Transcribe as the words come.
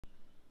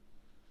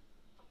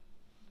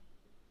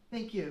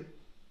Thank you.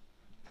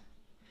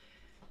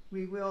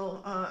 We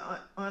will,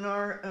 on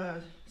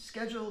our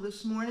schedule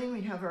this morning, we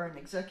have our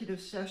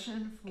executive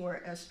session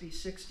for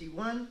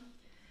SB61.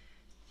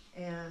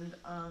 And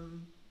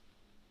I'm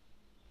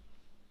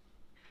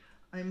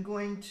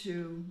going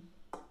to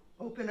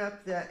open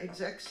up that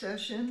exec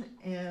session,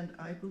 and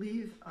I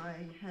believe I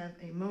have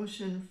a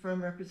motion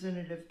from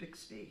Representative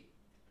Bixby.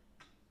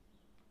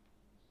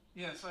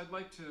 Yes, I'd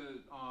like to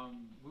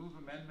move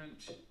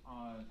amendment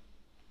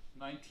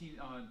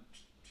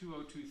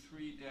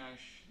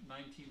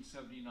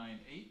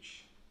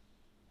 2023-1979H,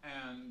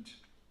 and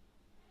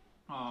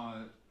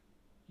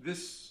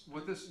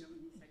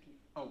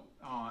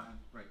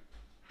right.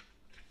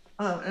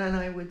 And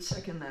I would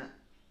second that.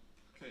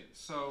 Okay,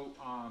 so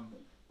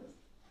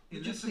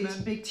would you please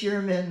speak to your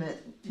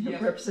amendment,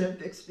 yes, Representative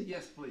Bixby?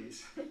 Yes,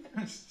 please.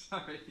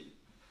 Sorry.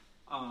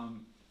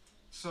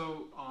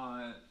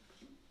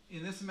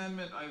 In this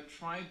amendment, I've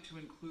tried to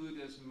include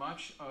as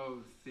much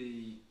of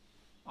the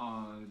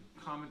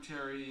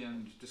commentary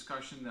and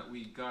discussion that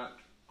we got,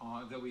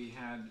 that we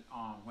had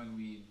when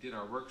we did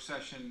our work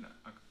session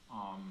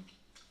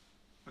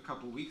a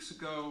couple weeks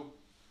ago,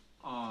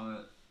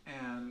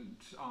 and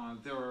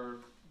there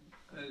are,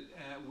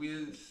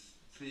 with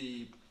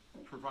the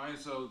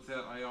proviso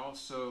that I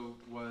also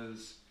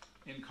was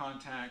in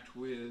contact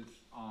with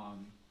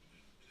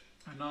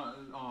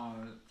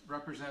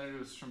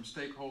representatives from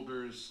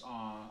stakeholders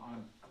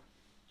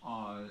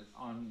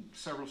on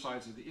several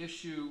sides of the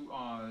issue,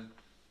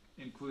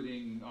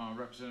 including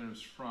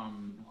representatives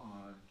from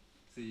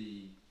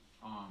the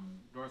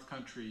North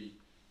Country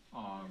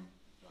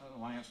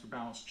Alliance for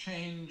Balanced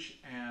Change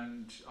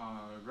and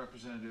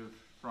representative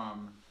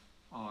from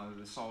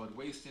the solid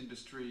waste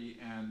industry,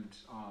 and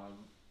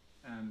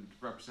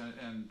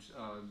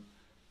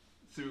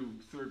through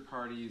third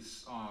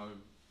parties,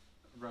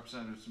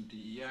 representatives from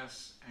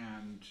DES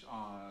and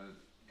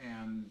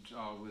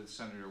with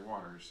Senator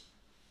Waters.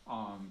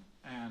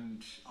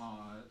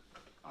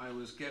 I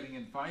was getting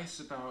advice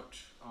about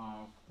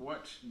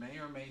what may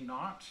or may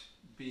not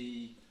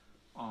be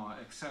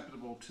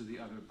acceptable to the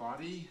other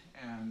body,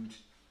 and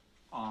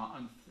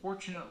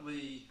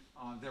unfortunately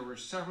there were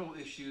several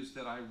issues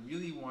that I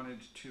really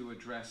wanted to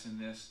address in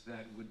this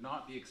that would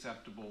not be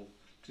acceptable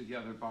to the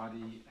other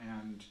body,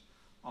 and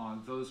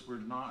those are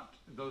not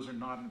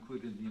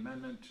included in the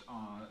amendment.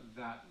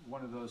 That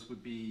one of those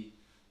would be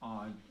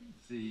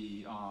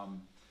the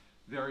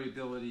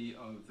variability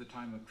of the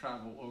time of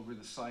travel over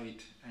the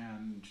site,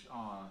 and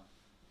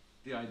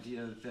the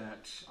idea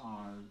that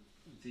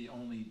the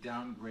only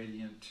down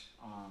gradient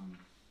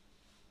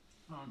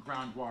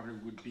groundwater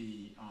would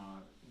be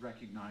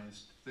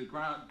recognized. The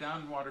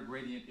downwater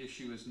gradient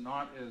issue is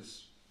not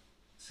as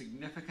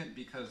significant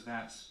because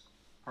that's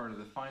part of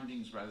the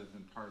findings rather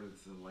than part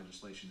of the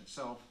legislation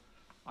itself.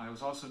 I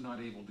was also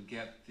not able to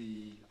get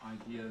the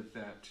idea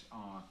that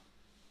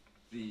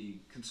the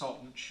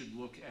consultant should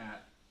look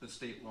at the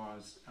state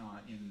laws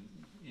in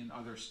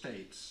other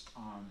states.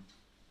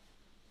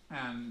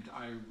 And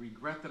I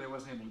regret that I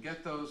wasn't able to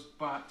get those,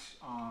 but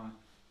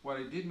what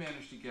I did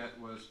manage to get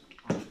was,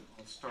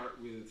 I'll start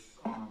with,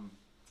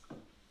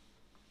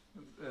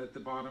 at the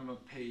bottom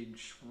of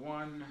page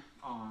 1,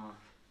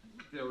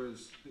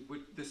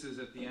 this is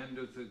at the end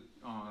of the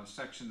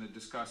section that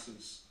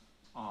discusses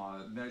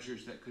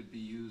measures that could be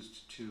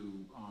used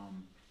to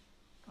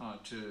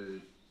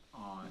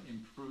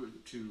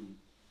improve, to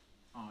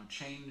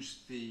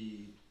change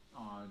the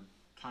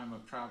time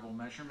of travel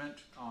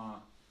measurement,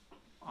 or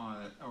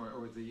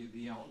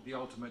the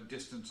ultimate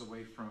distance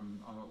away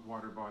from a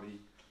water body.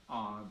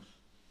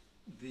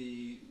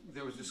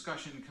 There was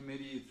discussion in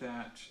committee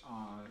that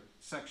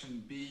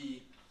section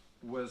B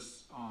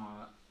was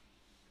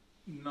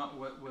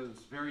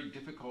was very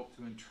difficult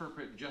to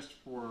interpret just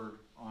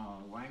for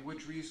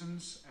language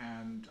reasons,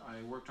 and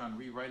I worked on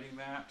rewriting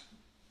that,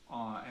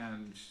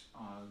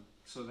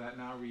 so that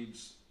now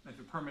reads: if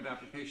a permit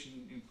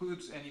application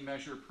includes any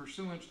measure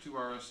pursuant to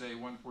RSA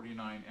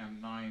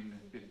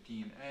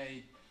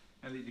 149M915A,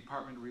 and the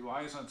department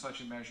relies on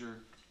such a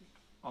measure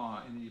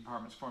in the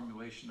department's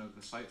formulation of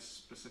the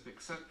site-specific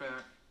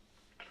setback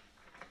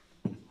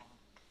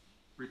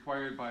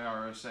required by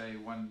RSA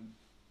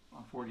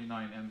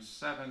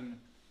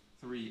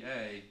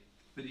 149M7(3)A,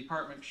 the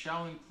department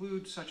shall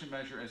include such a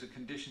measure as a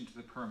condition to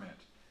the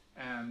permit.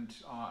 And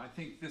I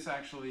think this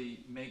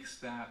actually makes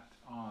that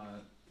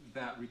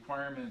that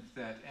requirement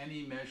that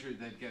any measure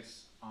that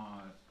gets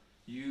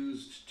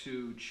used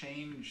to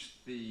change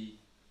the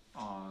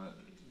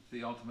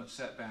ultimate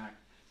setback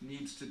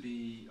needs to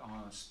be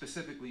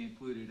specifically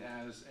included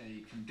as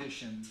a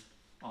condition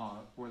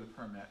for the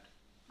permit.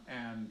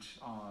 And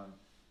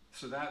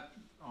so that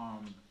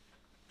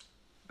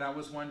that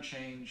was one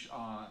change.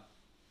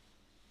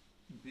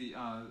 The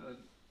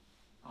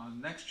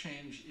next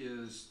change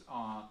is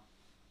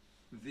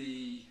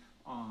the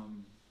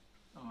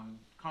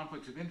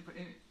conflict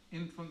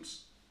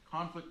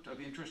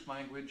of interest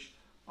language.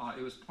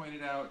 It was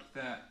pointed out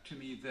that to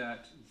me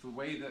that the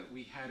way that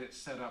we had it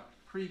set up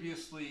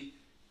previously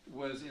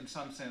was in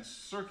some sense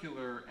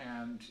circular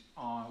and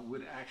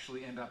would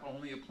actually end up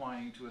only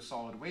applying to a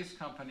solid waste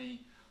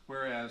company,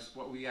 whereas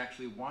what we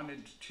actually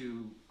wanted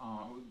to,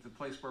 the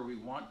place where we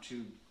want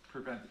to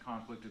prevent the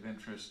conflict of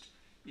interest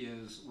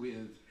is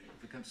with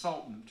the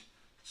consultant.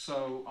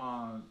 So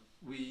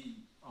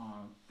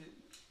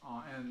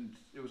and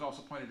it was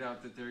also pointed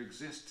out that there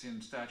exists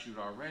in statute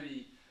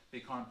already a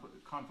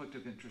conflict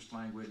of interest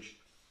language,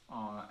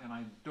 and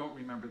I don't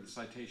remember the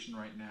citation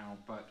right now,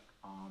 but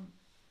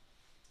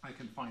I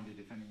can find it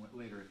if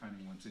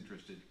anyone's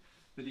interested.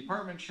 The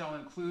department shall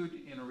include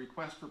in a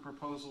request for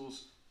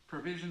proposals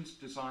provisions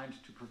designed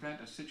to prevent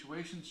a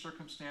situation,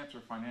 circumstance,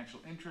 or financial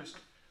interest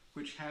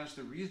which has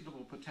the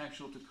reasonable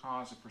potential to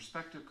cause a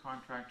prospective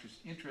contractor's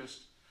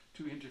interest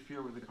to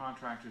interfere with the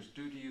contractor's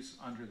duties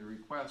under the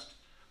request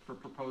for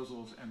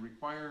proposals, and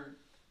require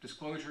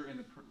disclosure in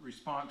the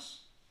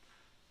response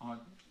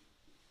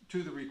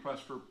to the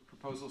request for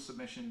proposal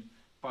submission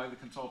by the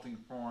consulting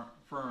firm.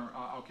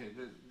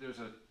 There's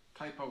a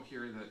typo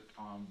here that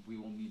we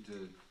will need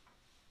to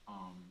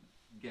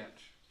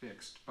get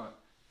fixed, but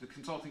the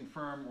consulting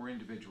firm or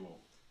individual.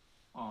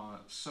 I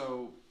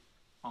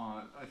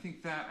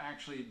think that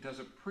actually does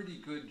a pretty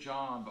good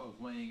job of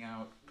laying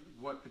out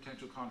what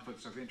potential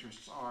conflicts of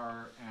interests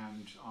are,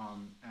 and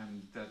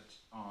that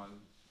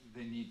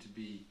they need to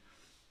be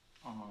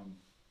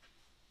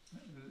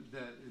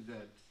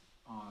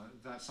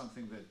that's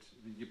something that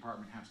the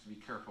department has to be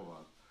careful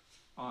of.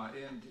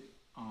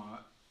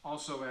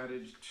 Also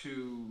added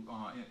to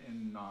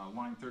in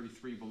line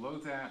 33 below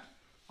that,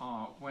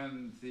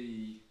 when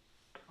the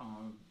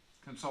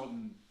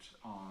consultant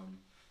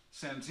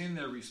sends in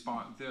their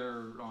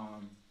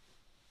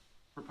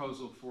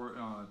proposal for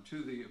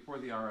the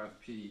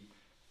RFP,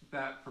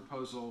 that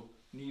proposal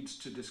needs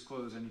to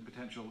disclose any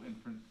potential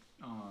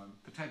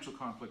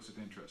conflicts of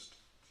interest.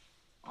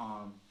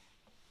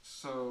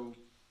 So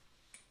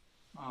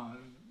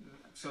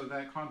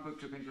that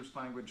conflict of interest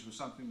language was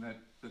something that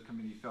the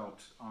committee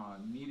felt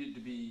needed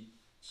to be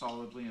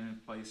solidly in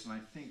place, and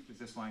I think that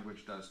this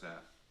language does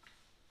that.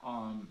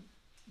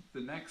 The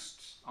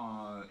next,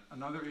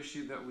 another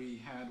issue that we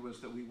had was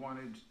that we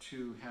wanted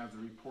to have the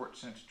report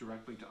sent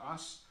directly to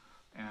us,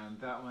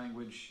 and that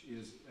language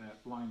is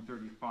at line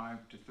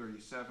 35 to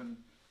 37.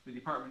 The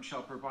department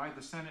shall provide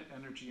the Senate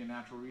Energy and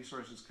Natural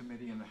Resources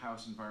Committee and the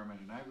House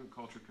Environment and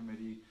Agriculture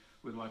Committee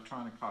with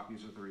electronic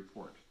copies of the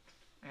report,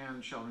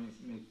 and shall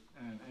make,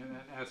 and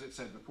as it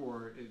said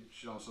before, it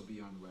should also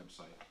be on the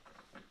website.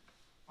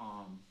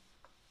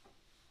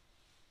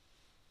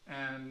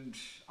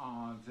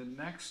 The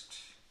next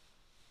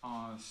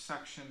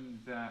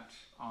section that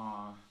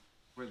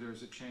where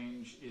there's a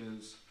change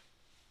is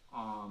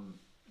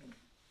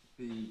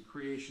the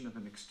creation of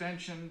an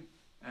extension,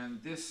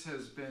 and this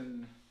has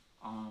been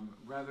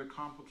rather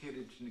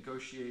complicated to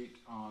negotiate,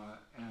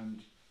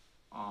 and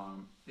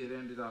it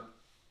ended up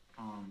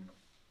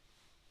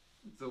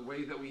the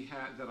way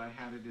that I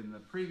had it in the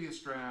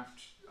previous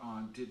draft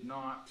did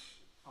not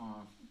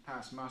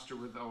pass muster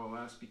with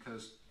OLS,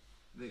 because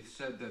they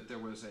said that there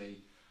was a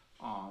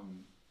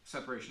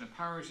separation of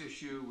powers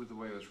issue with the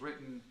way it was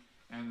written,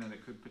 and that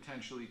it could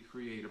potentially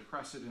create a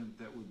precedent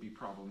that would be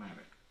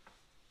problematic.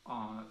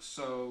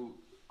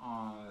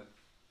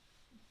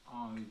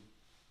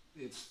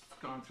 It's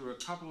gone through a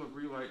couple of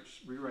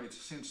rewrites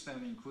since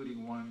then,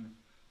 including one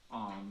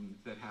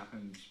that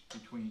happened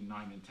between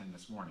 9 and 10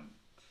 this morning.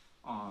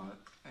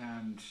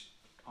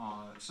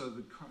 So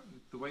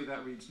the way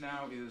that reads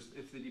now is,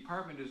 if the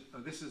department is,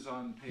 this is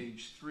on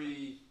page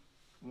 3,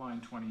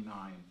 line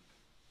 29.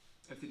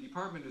 If the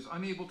department is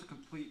unable to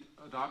complete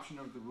adoption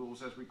of the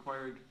rules as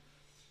required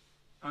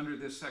under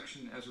this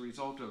section as a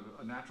result of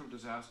a natural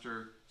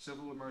disaster,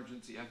 civil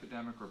emergency,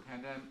 epidemic, or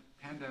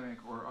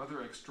pandemic, or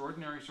other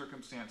extraordinary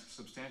circumstance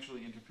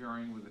substantially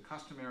interfering with the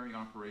customary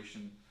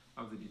operation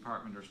of the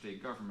department or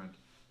state government,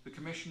 the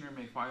commissioner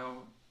may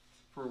file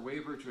for a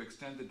waiver to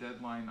extend the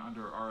deadline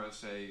under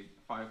RSA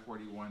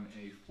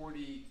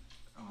 541A40,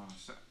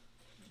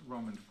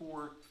 Roman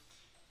 4.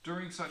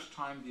 During such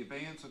time, the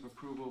abeyance of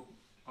approval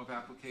of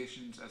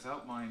applications as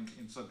outlined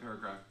in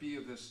subparagraph B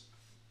of this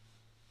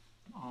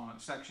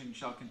section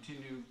shall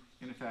continue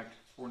in effect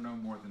for no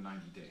more than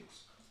 90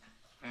 days.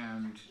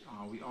 And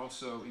we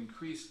also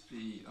increased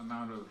the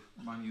amount of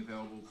money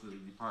available to the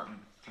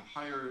department to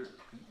hire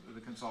the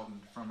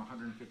consultant from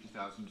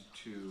 $150,000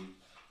 to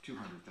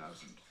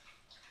 $200,000.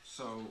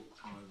 So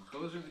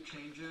those are the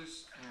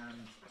changes,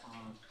 and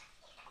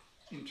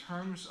in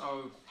terms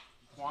of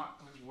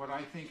what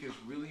I think is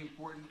really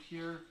important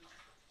here,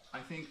 I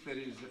think that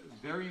it is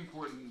very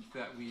important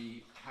that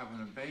we have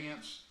an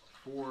abeyance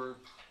for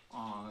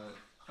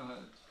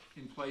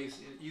in place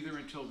either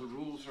until the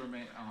rules are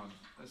made,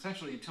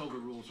 essentially until the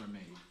rules are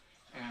made.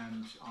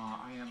 And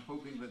I am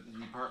hoping that the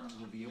department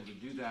will be able to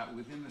do that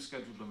within the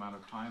scheduled amount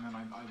of time, and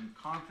I'm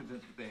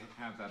confident that they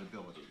have that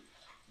ability.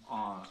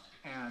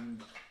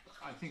 And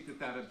I think that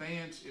that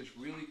abeyance is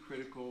really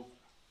critical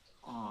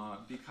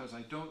because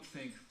I don't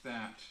think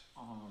that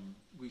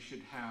we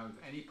should have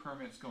any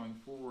permits going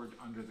forward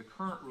under the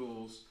current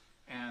rules,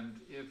 and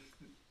if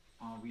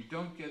we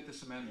don't get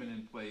this amendment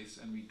in place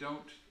and we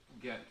don't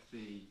get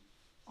this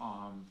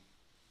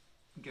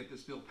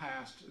bill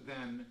passed,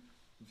 then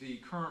the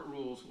current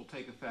rules will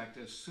take effect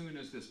as soon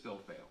as this bill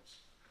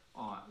fails.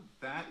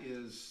 That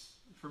is,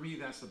 for me,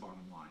 that's the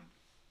bottom line.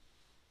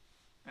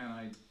 And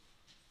I'd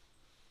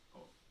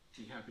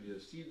be happy to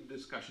cede the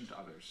discussion to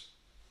others.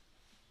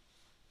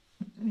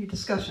 Any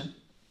discussion?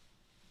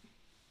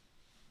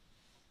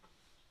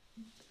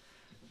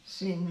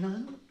 Seeing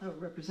none,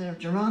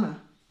 Representative Germana.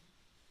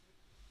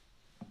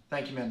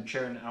 Thank you, Madam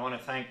Chair, and I want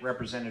to thank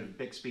Representative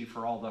Bixby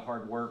for all the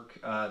hard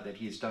work that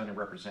he's done, and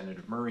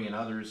Representative Murray and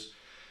others.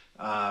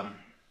 I'll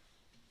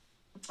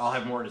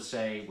have more to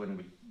say when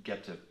we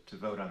get to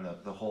vote on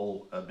the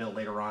whole bill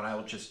later on. I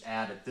will just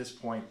add at this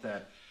point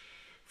that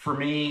for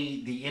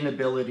me, the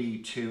inability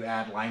to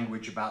add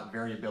language about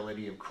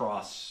variability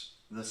across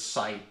the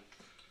site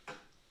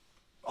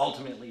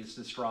ultimately is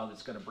the straw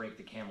that's going to break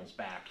the camel's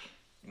back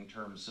in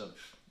terms of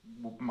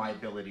my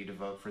ability to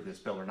vote for this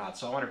bill or not.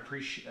 So I want to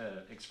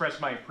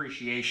express my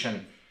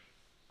appreciation,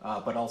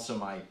 but also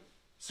my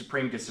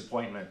supreme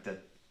disappointment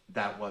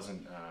that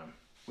wasn't,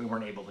 we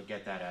weren't able to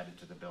get that added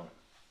to the bill.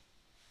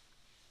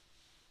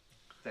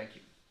 Thank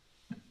you.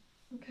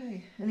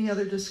 Okay, any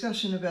other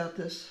discussion about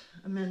this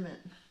amendment?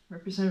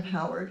 Representative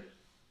Howard.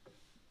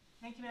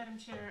 Thank you, Madam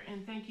Chair,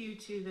 and thank you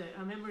to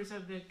the members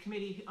of the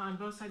committee on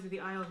both sides of the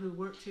aisle who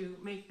worked to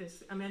make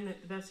this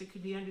amendment the best it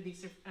could be under the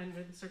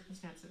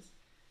circumstances.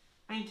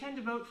 I intend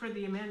to vote for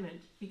the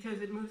amendment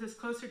because it moves us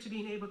closer to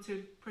being able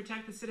to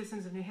protect the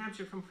citizens of New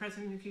Hampshire from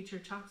present and future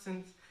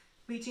toxins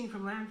leaching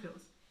from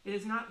landfills. It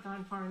has not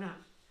gone far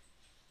enough,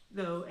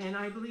 though, and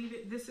I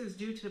believe this is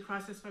due to the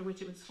process by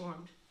which it was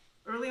formed.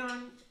 Early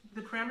on,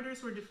 the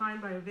parameters were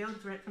defined by a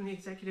veiled threat from the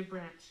executive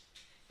branch.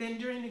 Then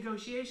during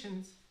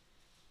negotiations,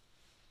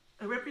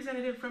 a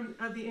representative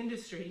of the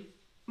industry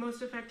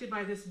most affected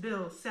by this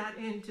bill sat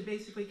in to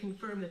basically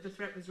confirm that the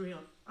threat was real.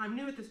 I'm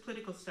new at this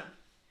political stuff,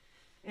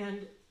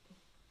 and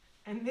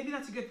maybe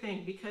that's a good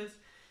thing because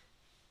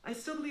I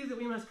still believe that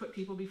we must put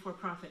people before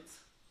profits.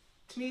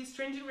 To me,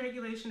 stringent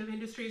regulation of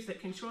industries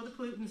that control the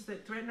pollutants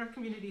that threaten our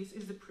communities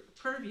is the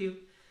purview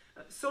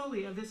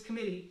solely of this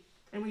committee,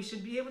 and we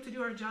should be able to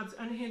do our jobs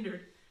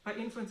unhindered by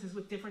influences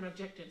with different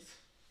objectives.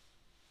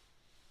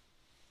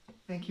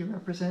 Thank you,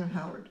 Representative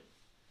Howard.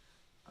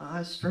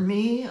 As for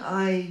me,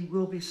 I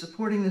will be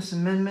supporting this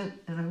amendment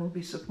and I will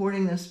be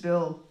supporting this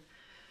bill.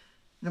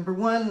 Number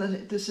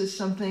one, this is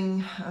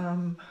something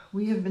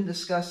we have been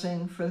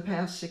discussing for the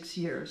past 6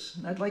 years,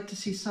 and I'd like to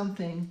see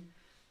something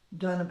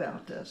done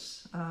about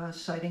this,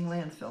 citing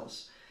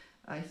landfills.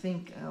 I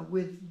think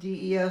with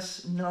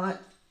DES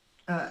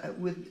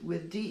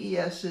with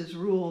DES's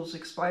rules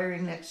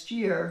expiring next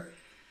year,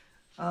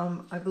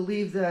 I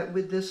believe that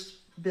with this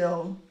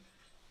bill,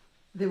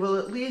 they will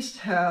at least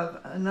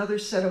have another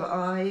set of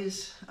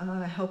eyes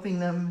helping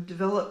them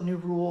develop new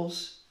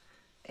rules,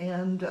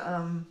 and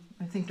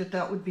I think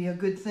that would be a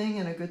good thing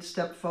and a good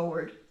step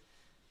forward.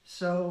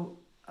 So,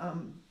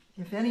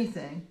 if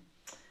anything,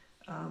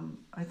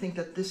 I think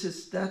that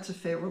that's a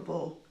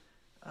favorable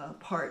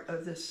part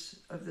of this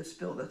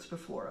bill that's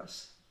before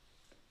us.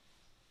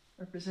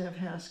 Representative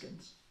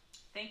Haskins.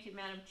 Thank you,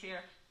 Madam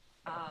Chair.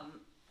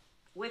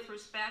 With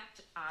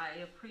respect, I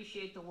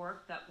appreciate the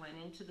work that went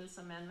into this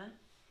amendment.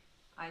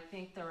 I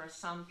think there are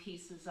some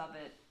pieces of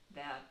it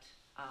that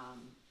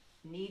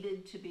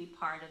needed to be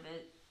part of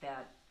it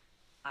that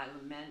I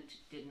lament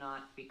did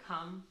not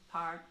become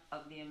part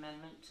of the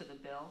amendment to the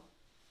bill.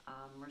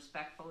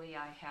 Respectfully,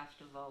 I have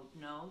to vote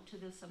no to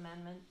this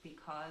amendment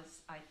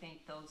because I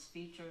think those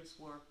features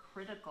were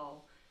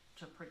critical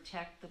to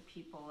protect the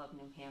people of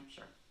New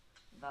Hampshire.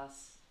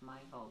 Thus, my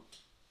vote.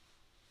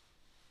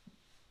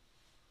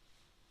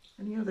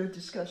 Any other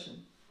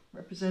discussion?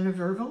 Representative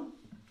Verville?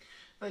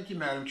 Thank you,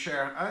 Madam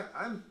Chair.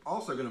 I'm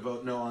also going to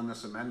vote no on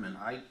this amendment.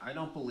 I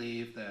don't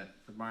believe that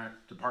the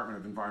Department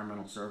of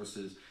Environmental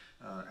Services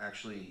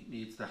actually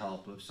needs the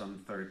help of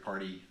some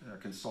third-party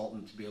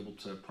consultant to be able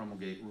to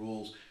promulgate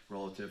rules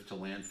relative to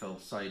landfill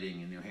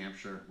siting in New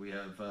Hampshire. We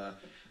have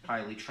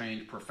highly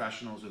trained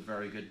professionals with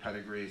very good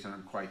pedigrees, and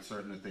I'm quite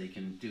certain that they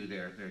can do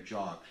their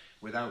job.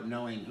 Without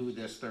knowing who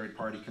this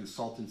third-party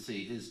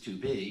consultancy is to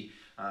be,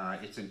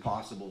 it's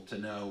impossible to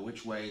know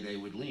which way they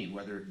would lean,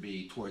 whether it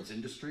be towards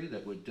industry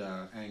that would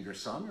anger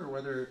some, or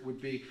whether it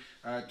would be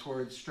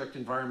towards strict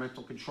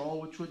environmental control,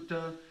 which would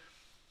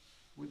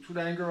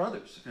anger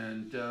others.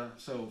 And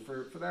so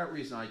for that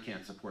reason, I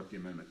can't support the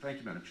amendment. Thank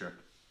you, Madam Chair.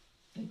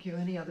 Thank you.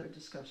 Any other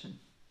discussion?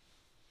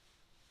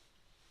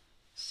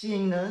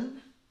 Seeing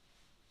none,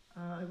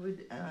 I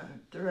would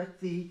direct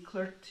the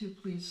clerk to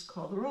please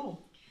call the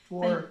roll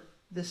for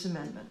this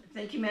amendment.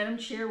 Thank you, Madam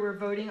Chair. We're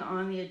voting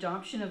on the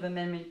adoption of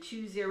Amendment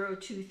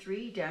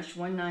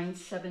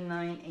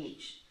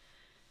 2023-1979H.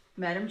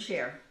 Madam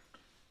Chair.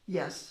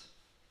 Yes.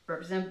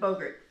 Representative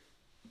Bogert.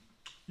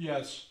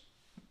 Yes.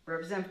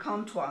 Representative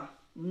Comtois.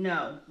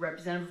 No.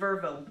 Representative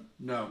Verville.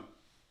 No.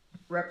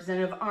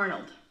 Representative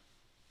Arnold.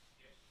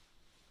 Yes.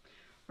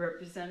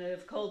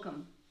 Representative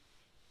Colcom.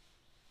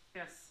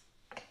 Yes.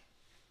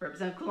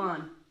 Representative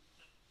Kulon.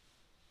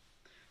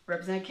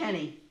 Representative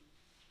Kenny.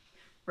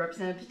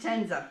 Representative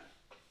Potenza.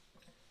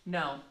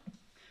 No.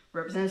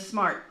 Representative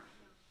Smart.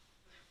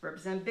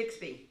 Representative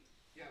Bixby.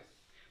 Yes.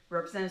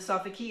 Representative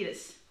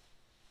Sofakidis.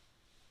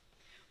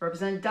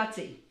 Representative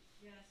Dutsy.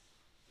 Yes.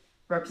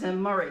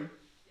 Representative Murray.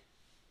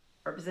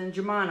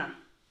 Representative Germana.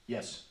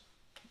 Yes.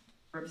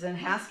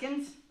 Representative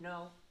Haskins.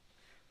 No.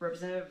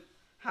 Representative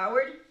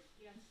Howard.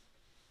 Yes.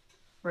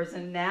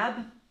 Representative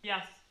Nab.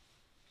 Yes.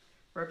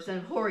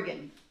 Representative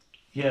Horrigan.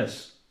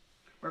 Yes.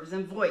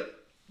 Representative Voigt.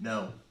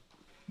 No.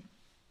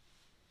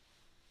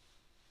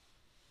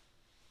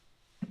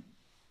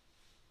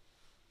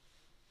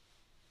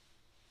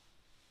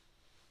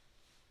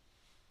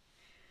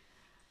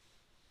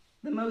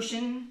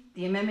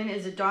 The amendment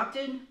is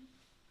adopted,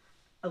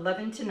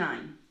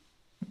 11-9.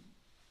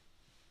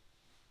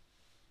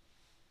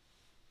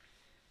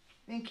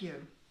 Thank you.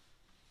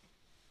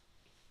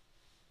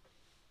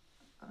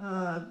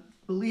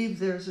 Believe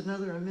there's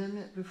another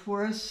amendment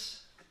before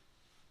us.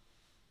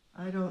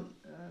 I don't,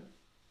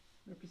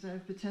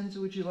 Representative Potenza,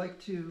 would you like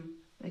to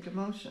make a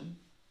motion?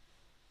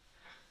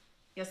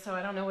 Yes, so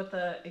I don't know what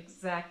the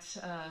exact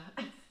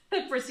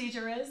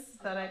procedure is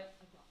that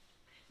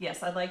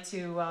yes, I'd like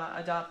to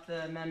adopt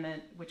the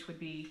amendment, which would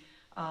be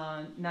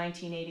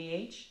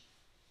 1980H.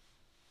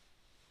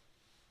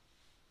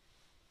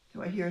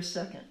 Do I hear a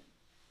second?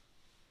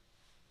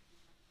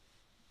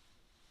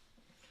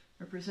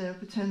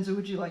 Representative Potenza,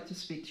 would you like to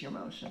speak to your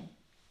motion?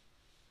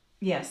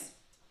 Yes.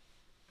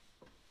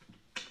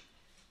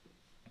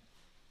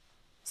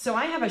 So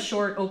I have a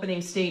short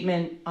opening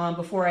statement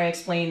before I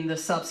explain the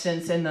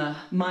substance and the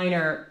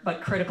minor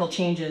but critical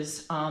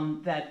changes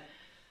that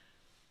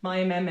my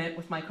amendment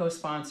with my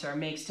co-sponsor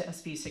makes to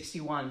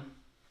SB61.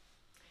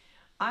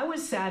 I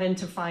was saddened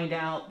to find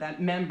out that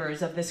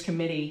members of this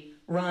committee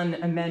run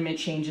amendment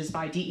changes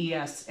by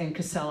DES and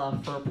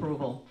Casella for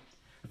approval.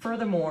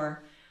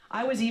 Furthermore,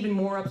 I was even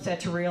more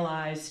upset to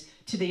realize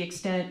to the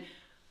extent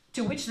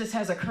to which this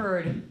has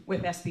occurred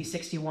with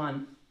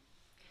SB61.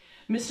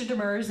 Mr.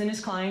 Demers and his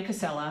client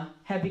Casella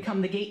have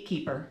become the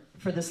gatekeeper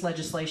for this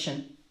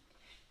legislation.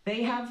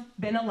 They have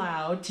been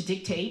allowed to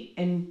dictate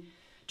and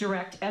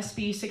direct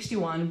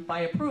SB61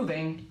 by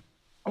approving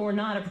or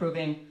not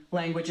approving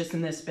languages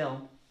in this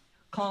bill.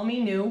 Call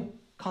me new,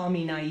 call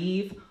me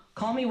naive,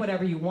 call me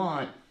whatever you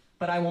want,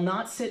 but I will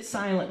not sit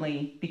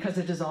silently because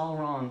it is all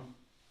wrong.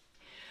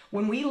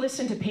 When we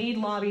listen to paid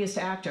lobbyist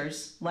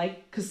actors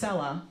like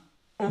Casella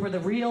over the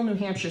real New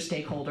Hampshire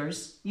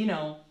stakeholders, you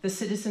know, the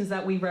citizens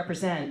that we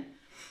represent,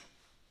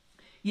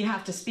 you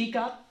have to speak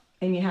up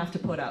and you have to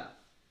put up.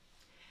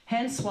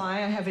 Hence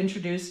why I have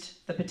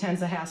introduced the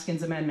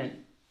Potenza-Haskins Amendment.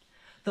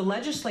 The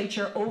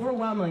legislature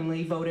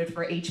overwhelmingly voted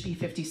for HB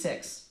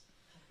 56.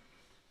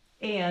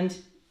 And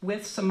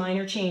with some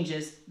minor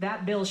changes,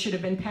 that bill should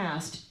have been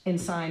passed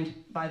and signed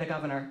by the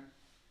governor.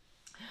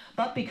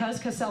 But because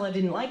Casella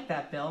didn't like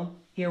that bill,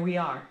 here we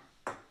are.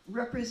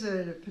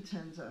 Representative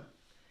Potenza,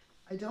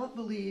 I don't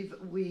believe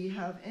we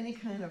have any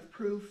kind of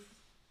proof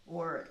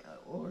or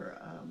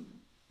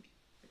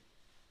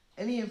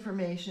any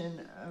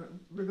information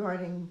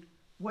regarding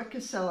what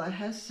Casella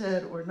has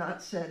said or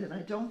not said, and I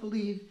don't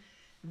believe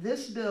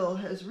this bill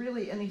has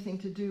really anything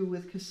to do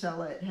with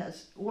Casella. It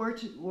has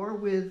or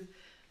with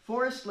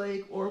Forest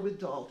Lake or with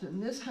Dalton.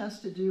 This has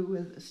to do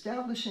with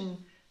establishing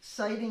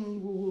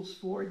siting rules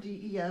for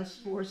DES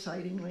for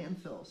siting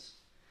landfills.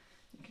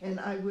 And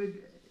I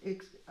would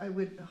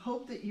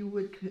hope that you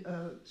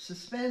would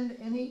suspend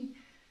any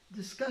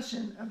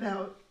discussion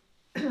about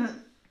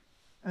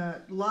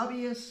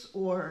lobbyists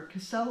or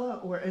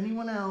Casella or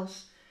anyone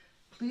else.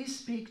 Please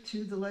speak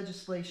to the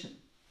legislation.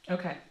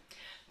 Okay.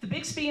 The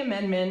Bixby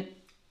Amendment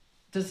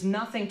does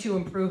nothing to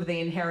improve the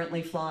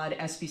inherently flawed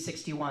SB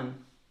 61.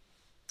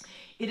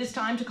 It is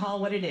time to call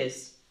what it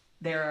is.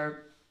 There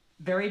are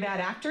very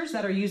bad actors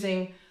that are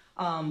using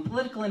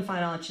political and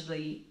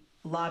financially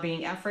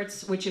lobbying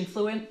efforts which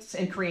influence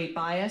and create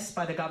bias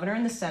by the governor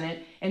and the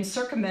Senate and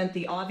circumvent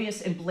the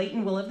obvious and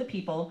blatant will of the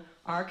people,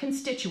 our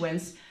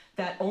constituents,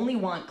 that only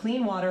want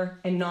clean water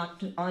and not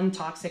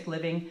untoxic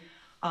living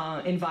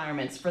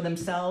environments for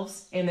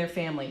themselves and their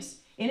families.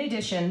 In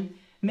addition,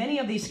 many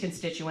of these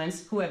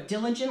constituents who have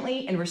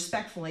diligently and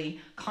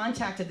respectfully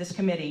contacted this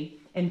committee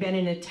and been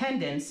in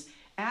attendance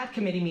at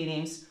committee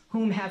meetings,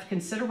 whom have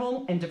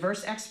considerable and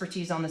diverse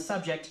expertise on the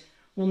subject,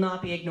 will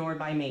not be ignored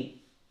by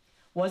me.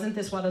 Wasn't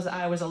this what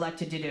I was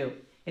elected to do?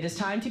 It is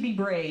time to be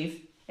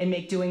brave and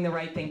make doing the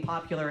right thing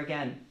popular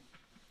again.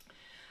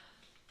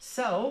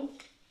 So,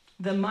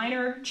 the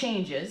minor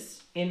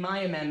changes in my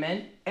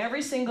amendment,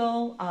 every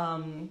single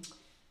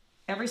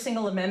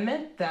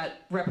amendment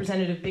that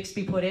Representative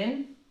Bixby put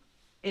in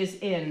is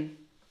in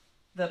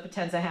the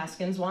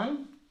Potenza-Haskins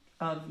one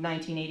of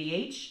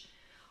 1980H.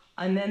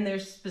 And then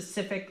there's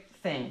specific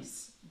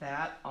things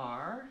that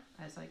are,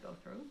 as I go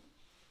through.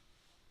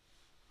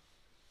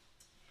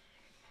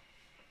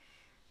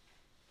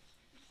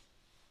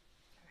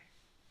 Okay,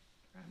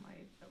 grab my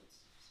notes,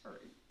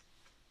 sorry.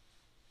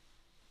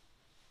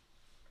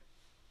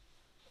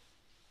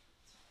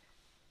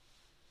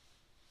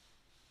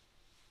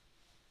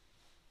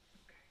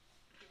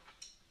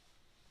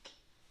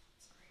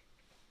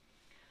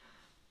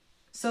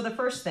 So the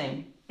first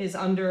thing is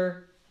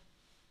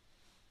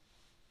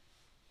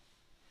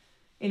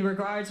in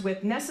regards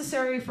with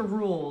necessary for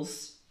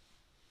rules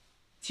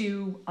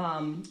to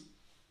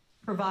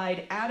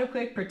provide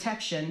adequate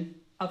protection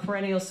of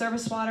perennial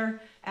surface water.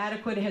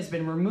 Adequate has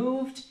been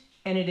removed,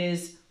 and it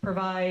is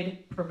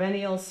provide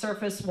perennial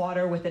surface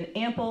water with an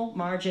ample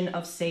margin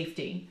of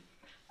safety.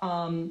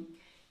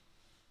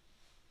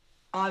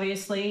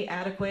 Obviously,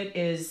 adequate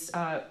is,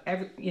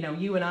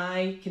 you and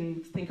I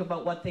can think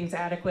about what thing's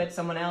adequate.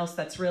 Someone else,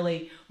 that's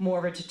really more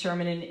of a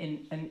determinant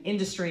in an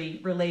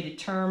industry-related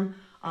term.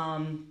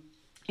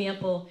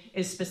 Ample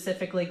is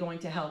specifically going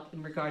to help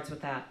in regards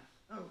with that.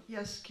 Oh,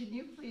 yes, can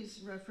you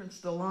please reference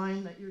the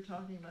line that you're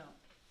talking about?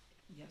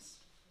 Yes.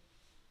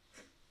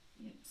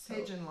 Yeah,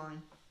 Page and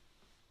line.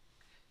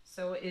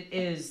 So it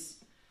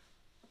is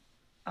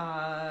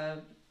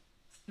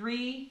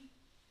 3,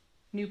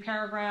 new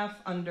paragraph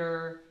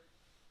under...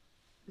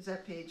 Is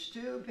that page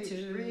 2, page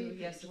 2, 3,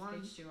 yes, page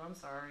 1? page 2, I'm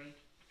sorry.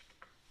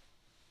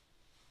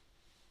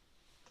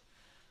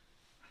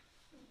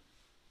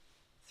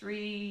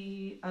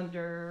 Three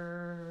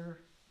under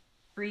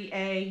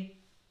 3A,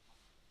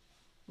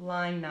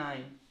 line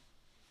 9.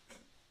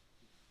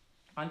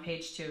 On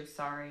page 2,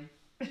 sorry.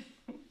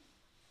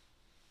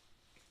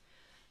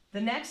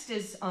 The next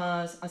is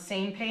a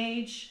same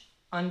page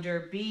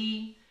under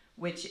B,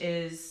 which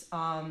is,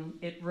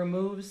 it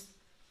removes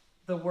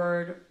the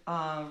word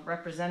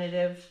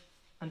representative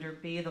under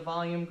B, the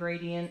volume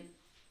gradient.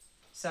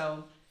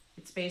 So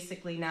it's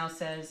basically now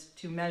says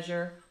to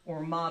measure or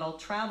model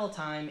travel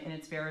time and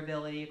its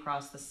variability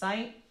across the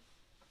site.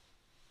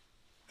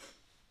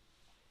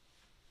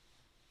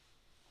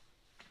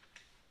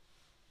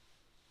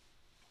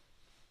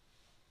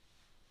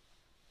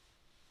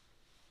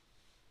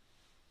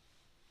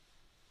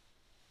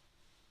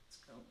 Let's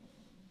go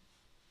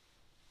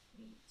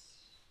 8,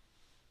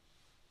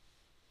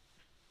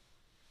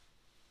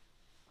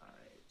 5,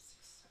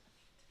 6, 7,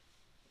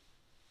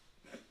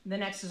 8. The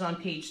next is on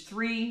page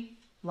 3,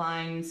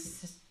 line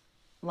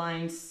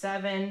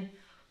 7,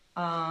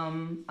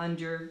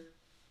 under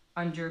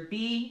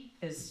B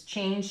is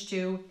changed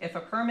to, if a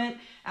permit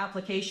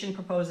application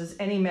proposes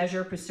any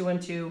measure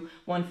pursuant to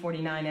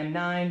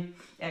 149M9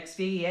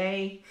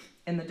 XVA,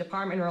 and the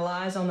department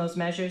relies on those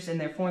measures in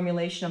their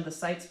formulation of the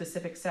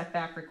site-specific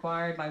setback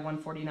required by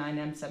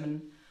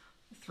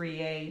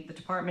 149M73A, the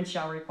department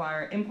shall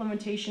require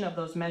implementation of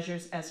those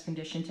measures as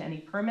condition to any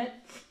permit.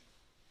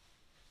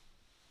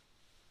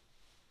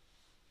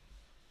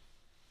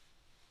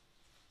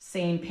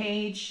 Same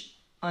page,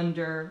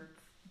 under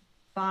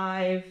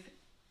 5,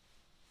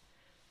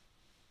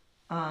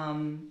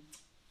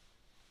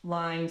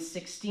 line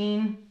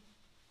 16.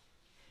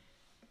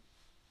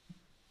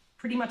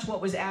 Pretty much what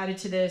was added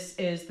to this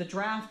is the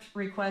draft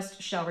request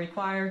shall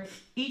require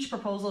each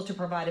proposal to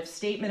provide a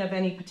statement of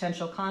any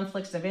potential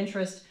conflicts of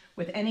interest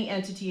with any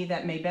entity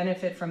that may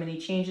benefit from any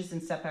changes in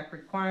setback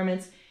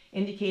requirements,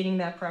 indicating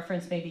that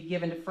preference may be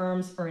given to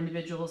firms or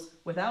individuals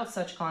without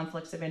such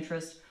conflicts of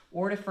interest,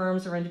 or to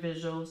firms or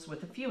individuals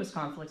with the fewest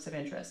conflicts of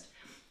interest.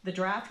 The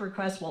draft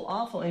request will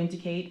also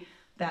indicate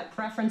that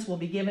preference will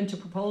be given to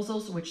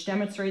proposals which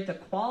demonstrate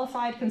that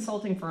qualified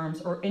consulting firms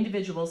or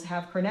individuals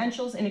have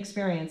credentials and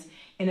experience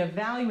in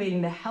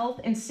evaluating the health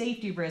and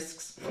safety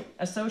risks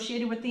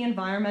associated with the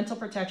environmental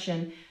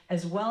protection,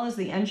 as well as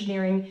the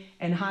engineering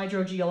and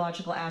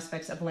hydrogeological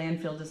aspects of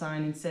landfill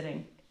design and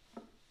sitting.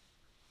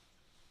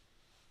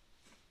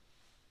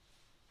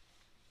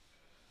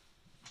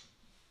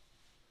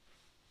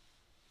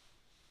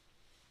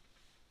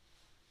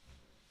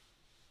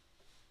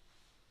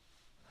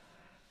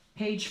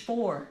 Page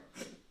 4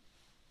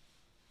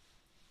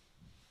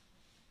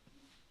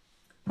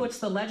 puts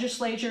the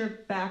legislature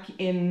back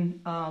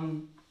in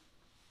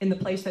the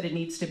place that it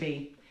needs to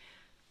be.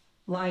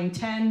 Line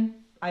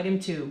 10, item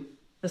 2,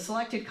 the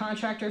selected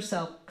contractor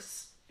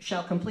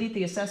shall complete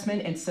the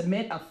assessment and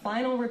submit a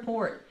final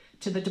report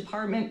to the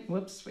department.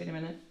 Whoops, wait a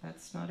minute,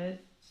 that's not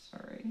it,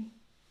 sorry.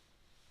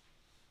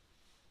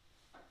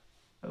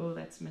 Oh,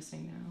 that's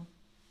missing now.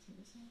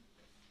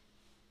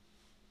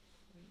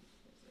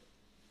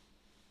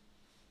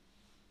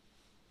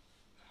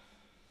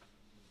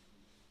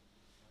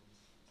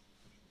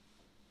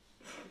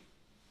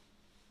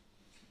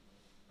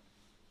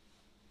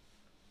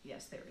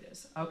 Yes, there it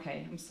is.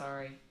 Okay, I'm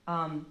sorry.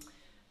 So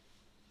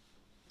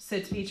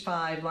it's page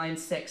 5, line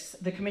 6.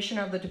 The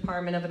Commissioner of the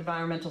Department of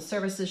Environmental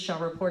Services shall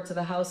report to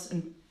the House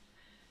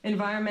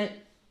Environment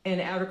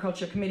and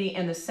Agriculture Committee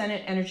and the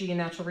Senate Energy and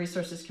Natural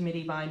Resources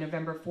Committee by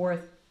November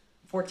 14th,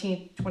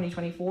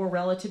 2024,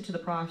 relative to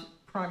the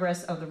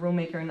progress of the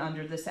rulemaking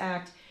under this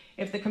act.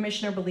 If the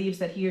Commissioner believes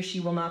that he or she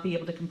will not be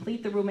able to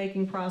complete the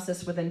rulemaking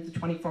process within the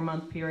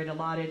 24-month period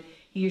allotted,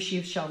 he or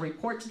she shall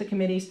report to the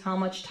committees how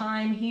much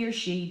time he or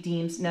she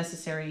deems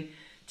necessary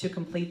to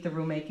complete the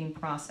rulemaking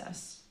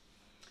process.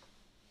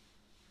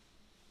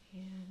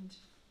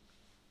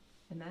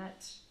 And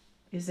that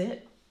is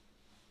it.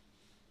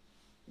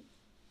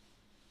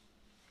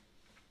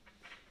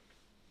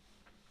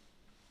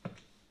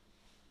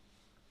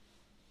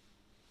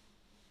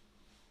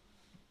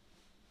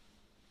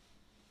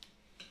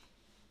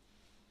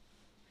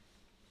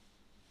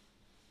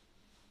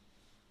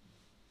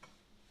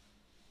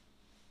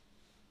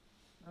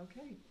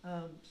 Okay,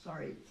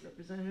 sorry,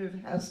 Representative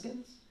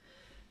Haskins.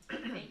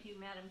 Thank you,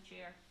 Madam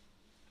Chair.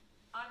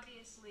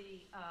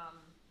 Obviously,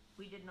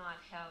 we did not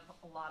have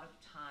a lot of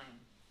time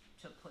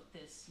to put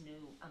this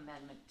new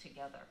amendment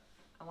together.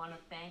 I want to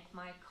thank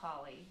my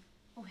colleague,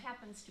 who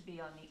happens to be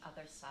on the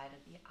other side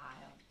of the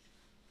aisle,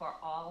 for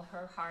all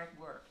her hard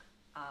work.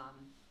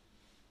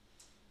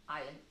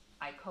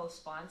 I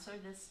co-sponsor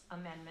this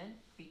amendment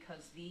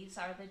because these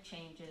are the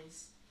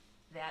changes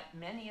that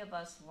many of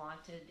us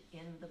wanted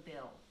in the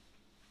bill,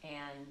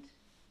 and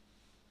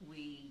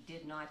we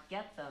did not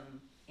get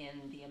them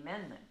in the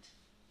amendment.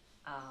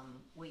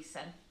 We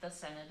sent the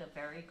Senate a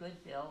very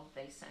good bill.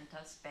 They sent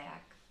us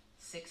back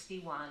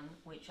 61,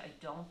 which I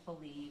don't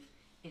believe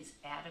is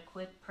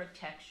adequate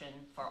protection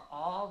for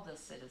all the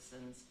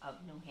citizens of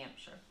New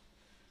Hampshire.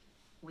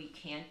 We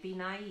can't be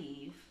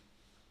naive.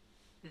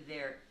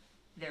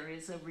 There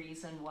is a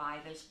reason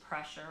why there's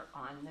pressure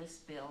on this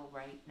bill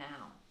right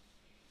now.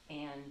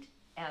 And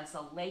as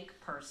a lake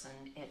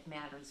person, it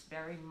matters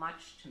very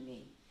much to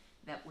me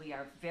that we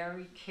are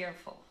very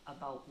careful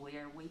about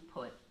where we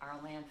put our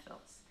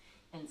landfills.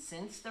 And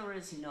since there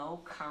is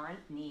no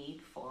current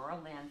need for a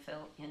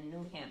landfill in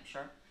New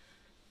Hampshire,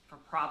 for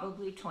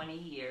probably 20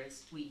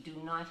 years, we do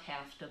not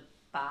have to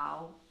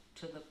bow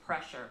to the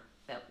pressure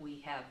that we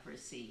have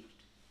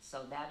received.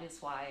 So that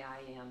is why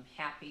I am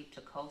happy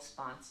to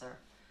co-sponsor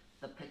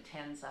the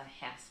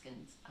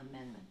Potenza-Haskins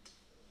amendment.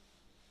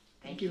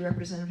 Thank you,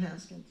 Representative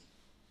Haskins.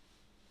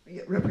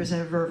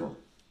 Representative Verville.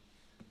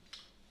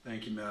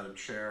 Thank you, Madam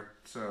Chair.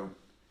 So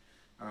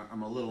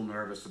I'm a little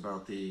nervous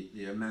about the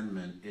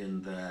amendment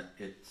in that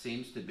it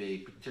seems to be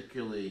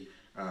particularly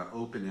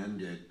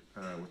open-ended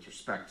with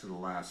respect to the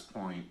last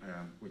point,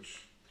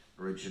 which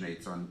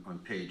originates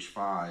on page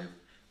 5,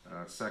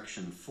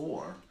 section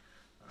 4.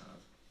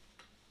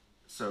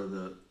 So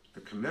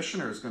the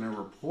commissioner is going to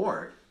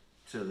report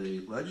to the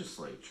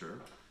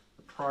legislature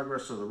the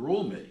progress of the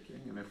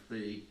rulemaking, and if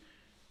the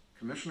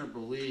commissioner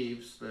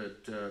believes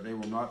that they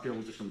will not be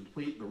able to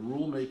complete the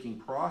rulemaking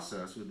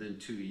process within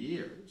 2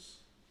 years,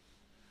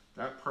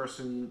 that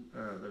person,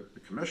 the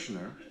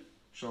commissioner,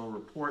 shall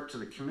report to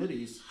the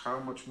committees how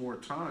much more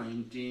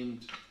time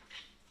deemed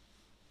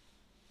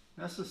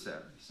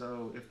necessary.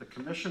 So if the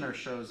commissioner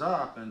shows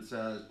up and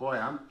says,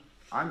 boy,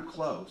 I'm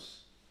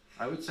close,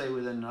 I would say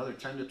within another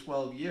 10 to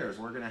 12 years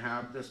we're going to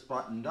have this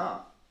buttoned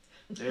up.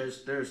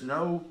 There's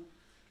no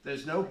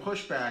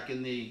pushback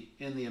in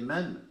the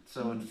amendment.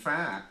 So in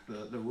fact,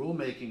 the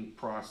rulemaking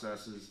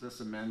process as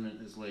this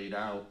amendment is laid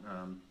out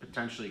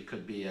potentially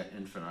could be at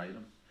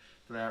infinitum.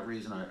 For that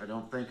reason, I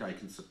don't think I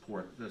can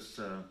support this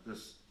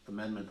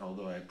amendment,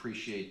 although I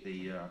appreciate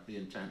the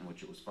intent in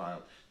which it was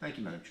filed. Thank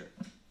you, Madam Chair.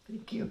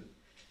 Thank you.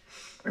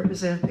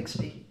 Representative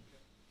Bixby.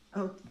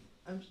 Oh,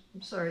 I'm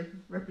sorry,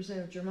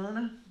 Representative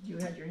Germana, you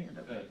had your hand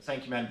up.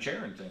 Thank you, Madam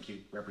Chair, and thank you,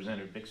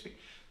 Representative Bixby.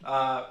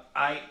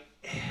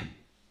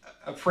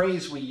 A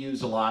phrase we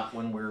use a lot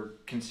when we're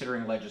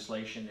considering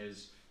legislation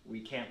is we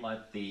can't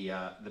let the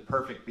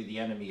perfect be the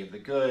enemy of the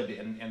good,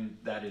 and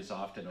that is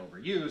often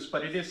overused,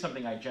 but it is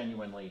something I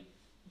genuinely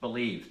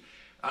believe.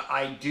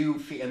 I do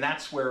feel, and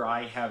that's where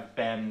I have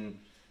been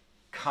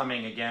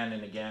coming again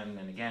and again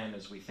and again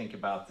as we think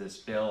about this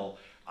bill.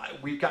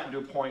 We've gotten to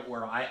a point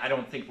where I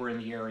don't think we're in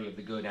the area of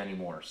the good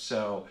anymore,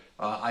 so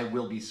I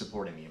will be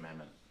supporting the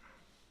amendment.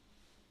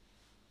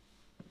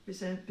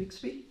 Representative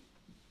Bixby?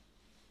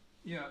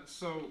 Yeah,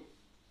 so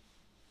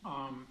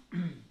I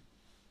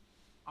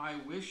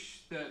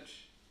wish that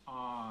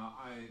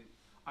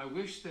I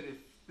wish that if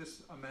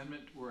this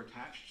amendment were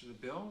attached to the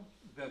bill,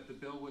 that the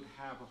bill would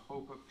have a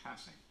hope of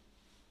passing.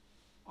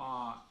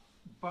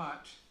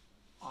 But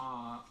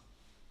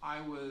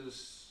I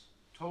was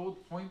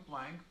told point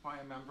blank by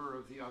a member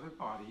of the other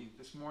body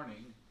this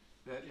morning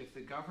that if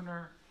the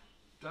governor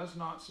does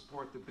not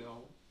support the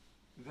bill,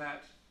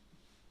 that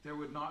there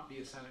would not be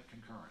a Senate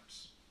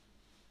concurrence.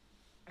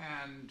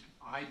 And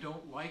I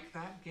don't like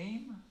that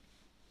game.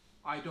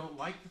 I don't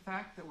like the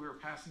fact that we're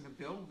passing a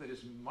bill that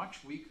is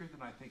much weaker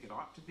than I think it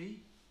ought to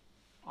be.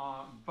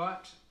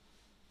 But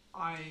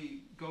I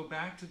go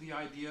back to the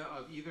idea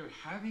of either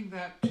having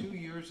that 2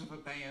 years of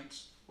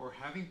abeyance or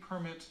having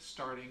permits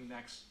starting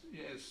next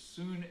as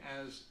soon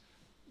as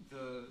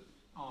the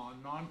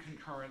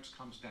non-concurrence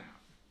comes down.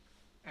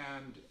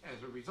 And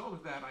as a result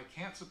of that, I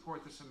can't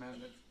support this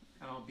amendment,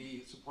 and I'll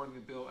be supporting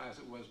the bill as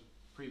it was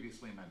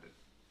previously amended.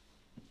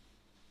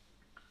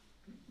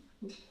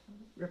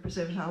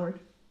 Representative Howard.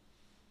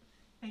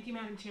 Thank you,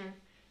 Madam Chair.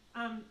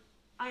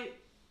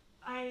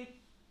 I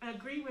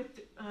agree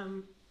with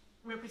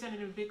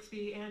Representative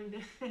Bixby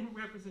and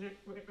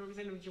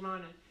Representative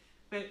Germana,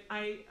 but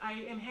I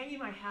am hanging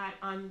my hat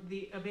on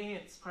the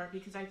abeyance part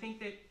because I think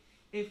that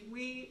if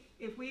we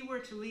were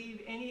to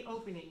leave any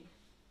opening,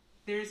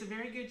 there's a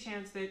very good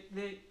chance that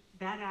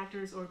bad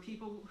actors or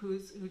people who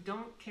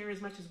don't care as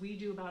much as we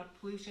do about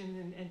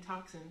pollution and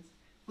toxins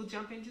will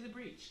jump into the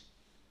breach.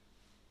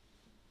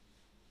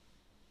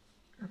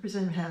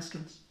 Representative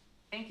Haskins.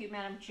 Thank you,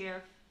 Madam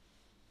Chair.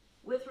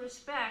 With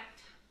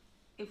respect,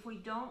 if we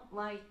don't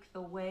like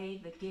the way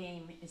the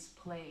game is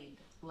played,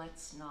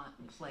 let's not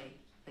play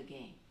the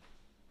game.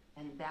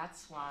 And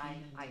that's why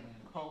I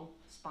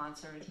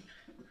co-sponsored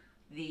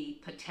the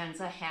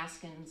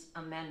Potenza-Haskins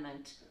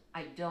amendment.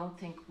 I don't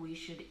think we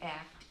should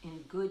act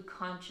in good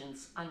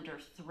conscience under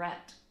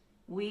threat.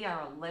 We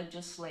are a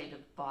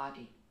legislative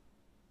body.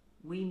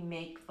 We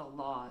make the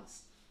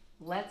laws.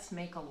 Let's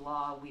make a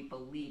law we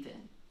believe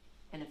in.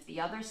 And if the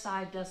other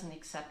side doesn't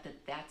accept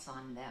it, that's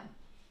on them.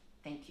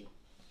 Thank you.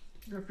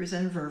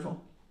 Representative Verville.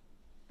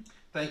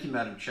 Thank you,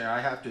 Madam Chair. I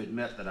have to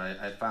admit that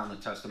I found the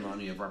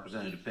testimony of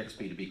Representative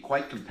Bixby to be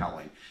quite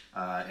compelling,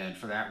 and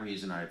for that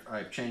reason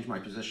I've changed my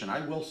position.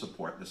 I will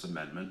support this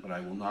amendment, but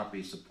I will not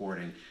be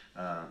supporting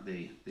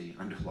the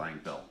underlying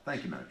bill.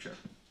 Thank you, Madam Chair.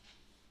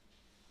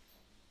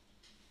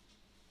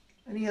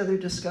 Any other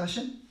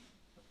discussion?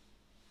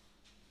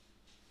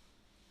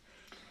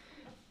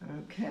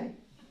 Okay.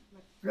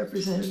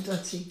 Representative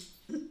Dutsey.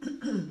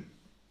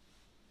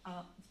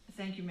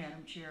 Thank you,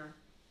 Madam Chair.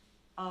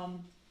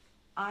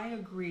 I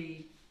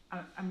agree.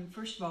 I mean,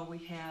 first of all, we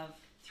have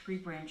 3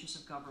 branches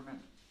of government,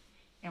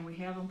 and we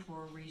have them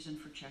for a reason,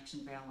 for checks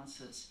and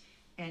balances.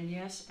 And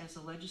yes, as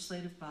a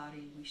legislative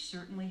body, we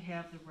certainly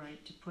have the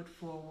right to put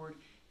forward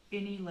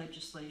any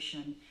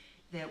legislation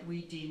that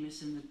we deem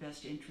is in the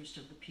best interest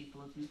of the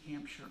people of New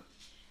Hampshire.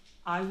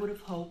 I would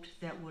have hoped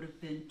that would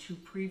have been 2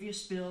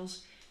 previous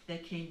bills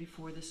that came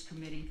before this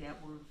committee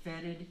that were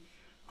vetted,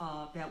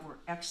 that were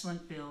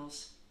excellent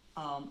bills.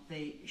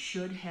 They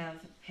should have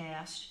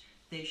passed.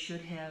 They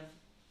should have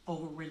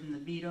overridden the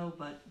veto,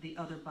 but the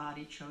other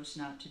body chose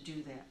not to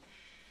do that.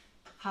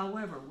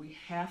 However, we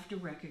have to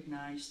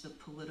recognize the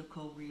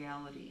political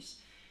realities.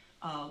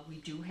 We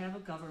do have a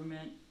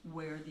government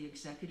where the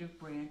executive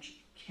branch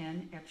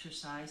can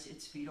exercise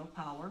its veto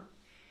power.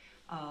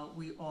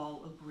 We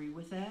all agree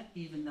with that,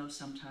 even though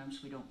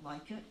sometimes we don't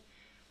like it.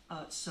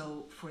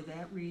 So for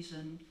that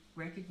reason,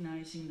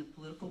 recognizing the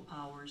political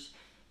powers,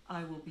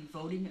 I will be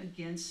voting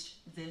against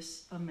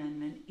this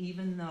amendment,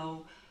 even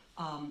though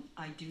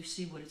I do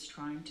see what it's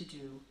trying to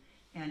do,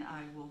 and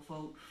I will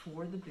vote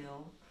for the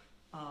bill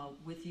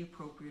with the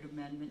appropriate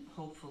amendment,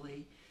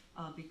 hopefully,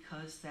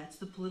 because that's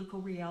the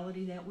political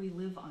reality that we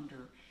live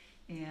under.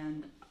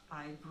 And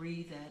I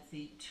agree that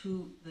the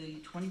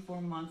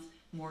 24-month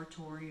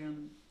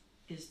moratorium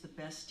is the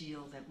best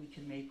deal that we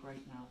can make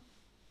right now.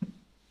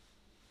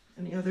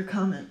 Any other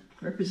comment?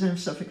 Representative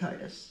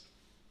Sofakaitis.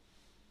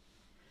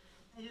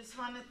 I just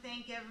want to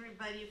thank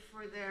everybody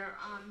for their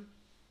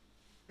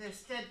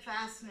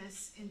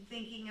steadfastness in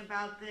thinking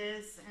about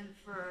this and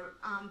for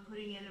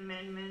putting in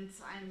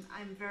amendments.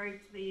 I'm very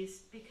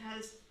pleased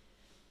because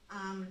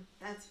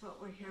that's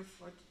what we're here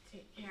for, to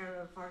take care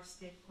of our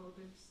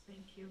stakeholders.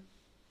 Thank you.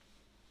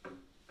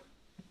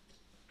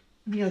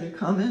 Any other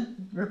comment?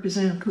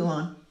 Representative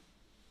Coulon.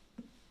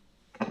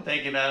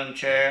 Thank you, Madam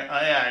Chair.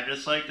 Yeah, I'd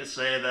just like to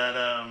say that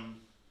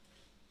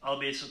I'll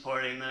be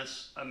supporting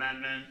this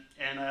amendment,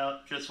 and I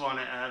just want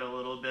to add a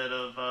little bit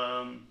of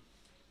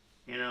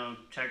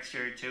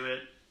texture to it.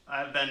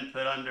 I've been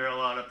put under a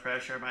lot of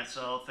pressure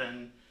myself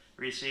and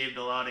received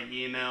a lot of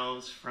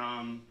emails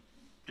from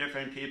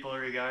different people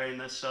regarding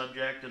this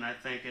subject, and I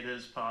think it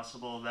is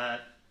possible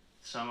that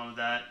some of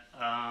that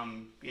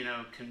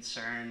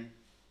concern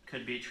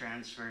could be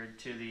transferred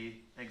to the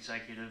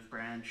executive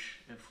branch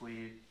if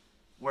we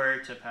were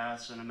to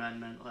pass an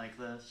amendment like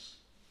this.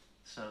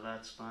 So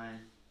that's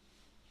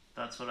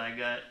what I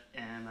got,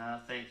 and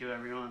thank you,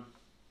 everyone.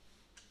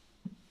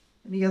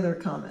 Any other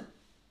comment?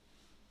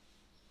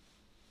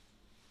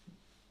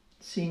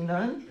 Seeing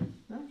none?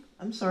 No?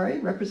 I'm sorry,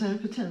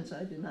 Representative Potenza,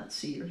 I did not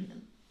see your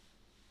hand.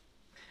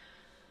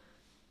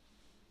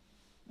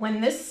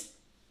 When this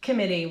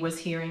committee was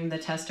hearing the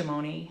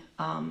testimony,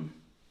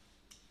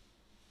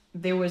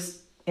 there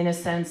was, in a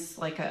sense,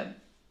 like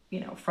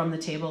from the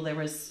table, there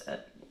was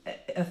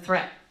a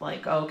threat,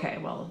 like, okay,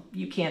 well,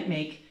 you can't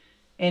make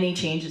any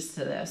changes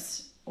to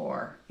this,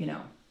 or,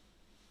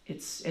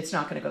 it's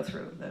not going to go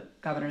through. The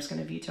governor's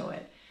going to veto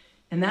it.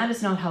 And that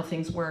is not how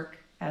things work,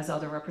 as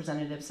other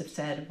representatives have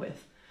said,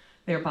 with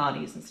their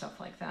bodies and stuff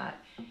like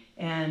that.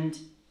 And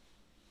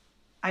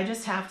I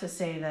just have to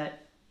say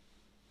that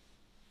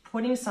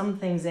putting some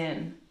things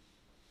in,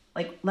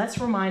 like, let's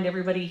remind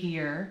everybody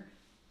here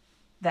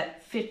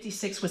that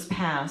 56 was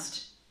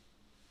passed,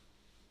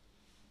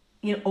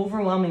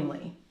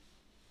 overwhelmingly.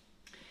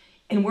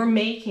 And we're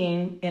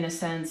making, in a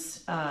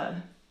sense,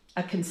 a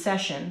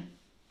concession,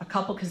 a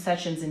couple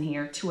concessions in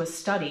here to a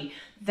study.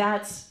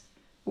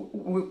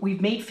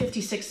 We've made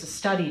 56 a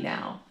study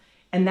now,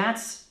 and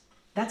that's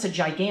a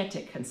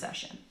gigantic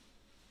concession.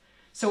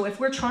 So if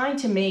we're trying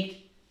to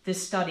make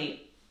this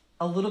study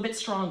a little bit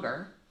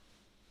stronger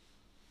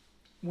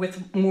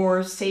with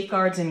more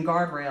safeguards and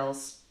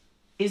guardrails,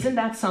 isn't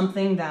that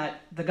something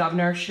that the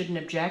governor shouldn't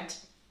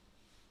object?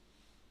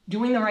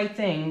 Doing the right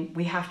thing,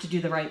 we have to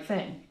do the right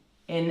thing.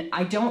 And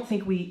I don't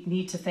think we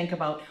need to think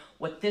about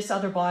what this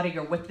other body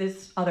or what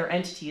this other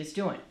entity is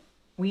doing.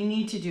 We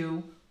need to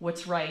do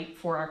what's right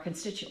for our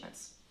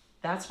constituents.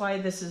 That's why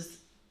this is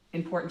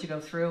important to go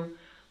through.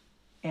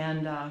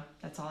 And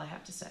that's all I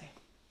have to say.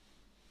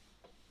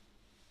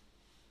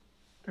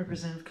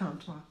 Representative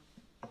Comtois.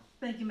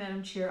 Thank you,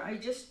 Madam Chair. I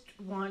just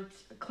want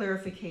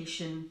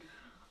clarification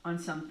on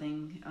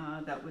something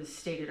that was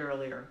stated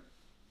earlier.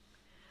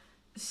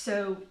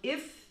 So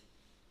if,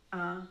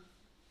 I'm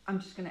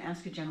just going to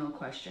ask a general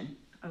question,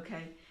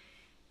 okay?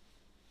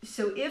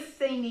 So if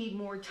they need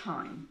more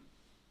time,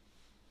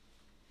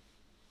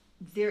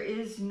 there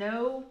is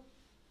no,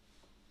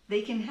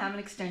 they can have an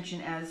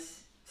extension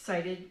as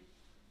cited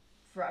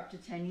for up to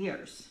 10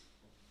 years.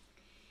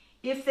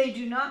 If they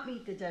do not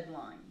meet the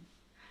deadline,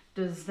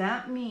 does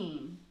that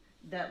mean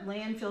that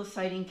landfill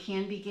siting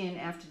can begin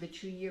after the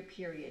 2-year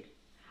period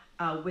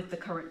with the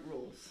current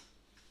rules?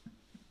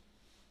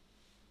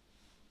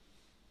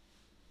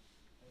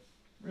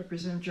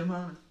 Representative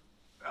Germano.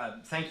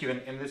 Thank you,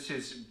 and this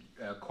is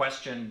a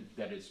question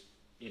that is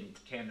in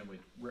tandem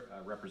with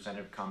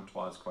Representative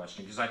Comtois'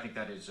 question, because I think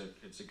that is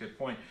it's a good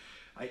point.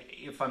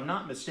 If I'm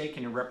not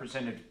mistaken, in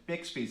Representative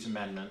Bixby's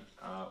amendment,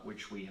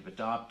 which we have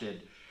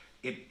adopted,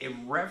 it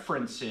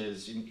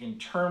references, in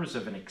terms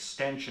of an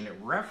extension, it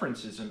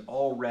references an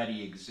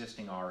already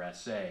existing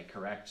RSA,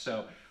 correct?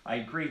 So I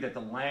agree that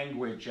the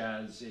language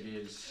as it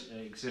is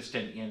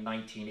existent in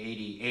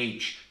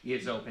 1980H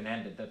is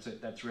open-ended. That's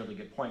a really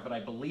good point. But I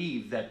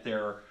believe that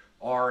there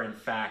are, in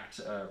fact,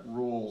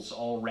 rules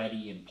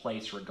already in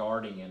place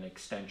regarding an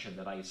extension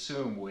that I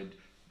assume would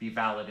be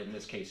valid in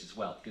this case as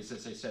well. Because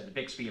as I said, the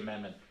Bixby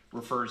Amendment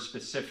refers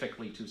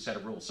specifically to a set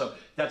of rules. So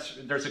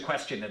there's a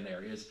question in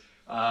there.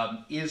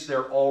 Is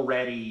there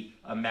already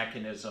a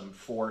mechanism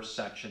for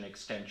such an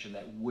extension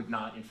that would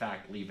not, in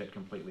fact, leave it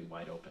completely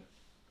wide open?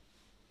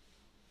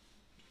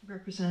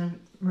 Representative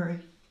Murray.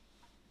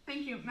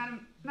 Thank you,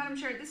 Madam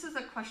Chair. This is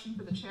a question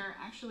for the chair,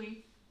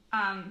 actually,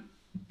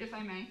 if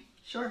I may.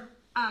 Sure.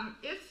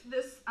 If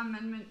this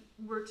amendment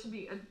were to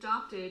be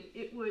adopted,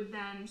 it would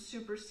then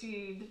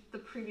supersede the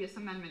previous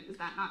amendment. Is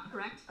that not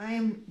correct? I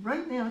am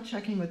right now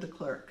checking with the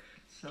clerk,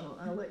 so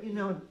I'll let you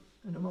know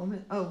in a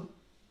moment. Oh,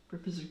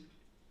 Representative.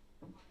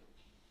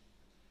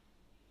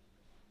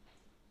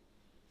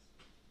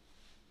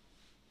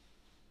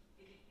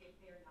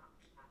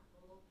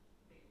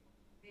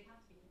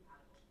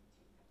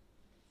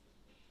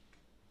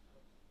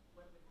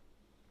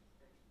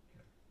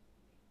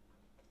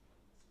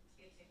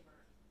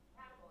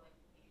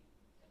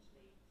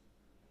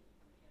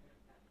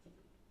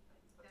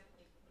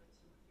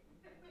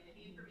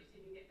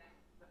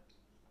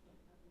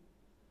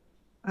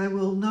 I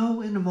will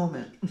know in a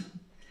moment.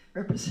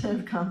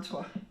 Representative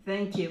Comtois.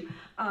 Thank you,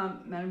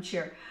 Madam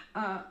Chair.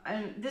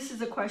 And this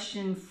is a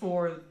question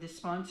for the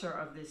sponsor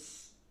of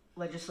this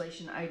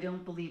legislation. I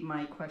don't believe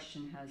my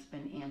question has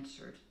been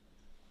answered.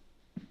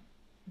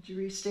 Would you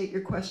restate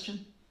your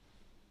question?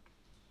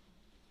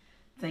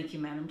 Thank you,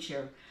 Madam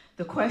Chair.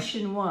 The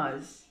question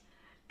was,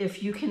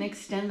 if you can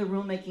extend the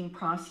rulemaking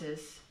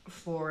process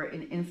for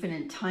an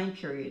infinite time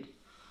period,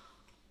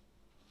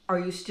 are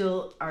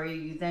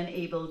you then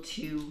able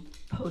to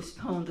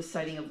postpone the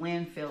siting of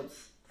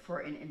landfills for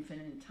an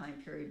infinite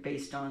time period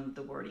based on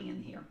the wording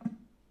in here?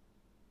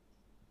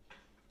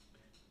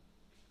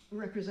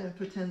 Representative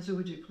Potenza,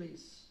 would you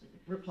please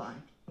reply?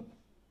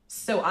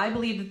 So I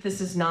believe that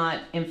this is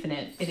not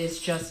infinite. It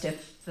is just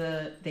if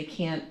they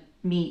can't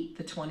meet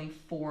the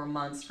 24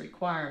 months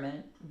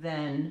requirement,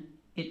 then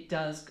it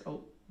does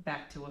go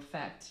back to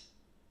effect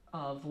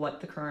of what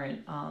the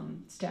current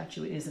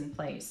statute is in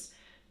place.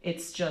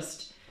 It's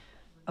just,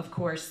 of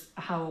course,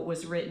 how it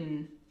was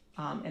written,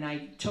 and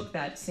I took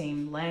that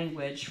same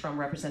language from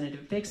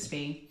Representative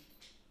Bixby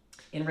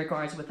in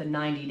regards with a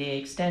 90-day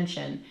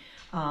extension.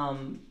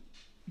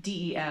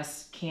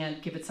 DES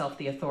can't give itself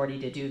the authority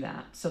to do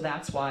that. So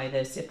that's why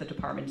if the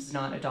department does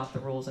not adopt the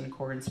rules in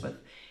accordance with,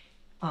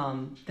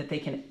 that they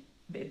can,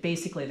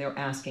 basically they're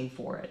asking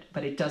for it,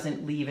 but it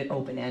doesn't leave it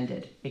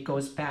open-ended. It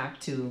goes back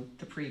to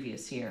the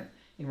previous year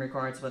in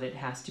regards what it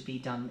has to be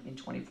done in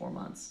 24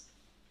 months.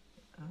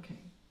 Okay.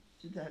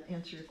 Did that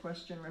answer your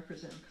question,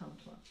 Representative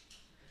Comtois?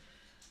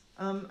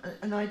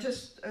 And I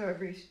just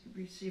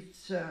received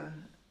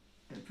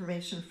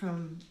information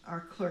from our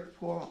clerk,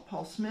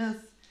 Paul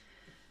Smith,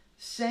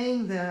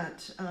 saying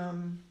that,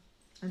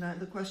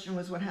 the question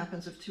was what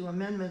happens if 2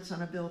 amendments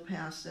on a bill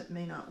pass that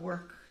may not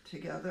work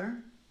together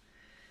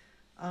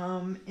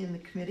in the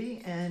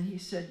committee, and he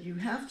said you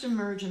have to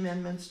merge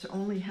amendments to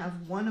only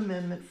have 1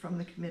 amendment from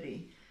the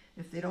committee.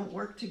 If they don't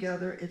work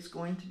together, it's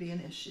going to be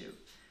an issue.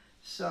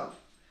 So,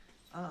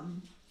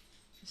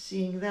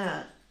 seeing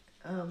that,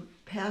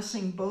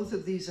 passing both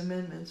of these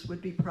amendments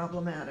would be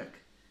problematic.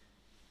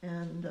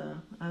 And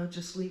I would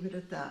just leave it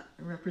at that.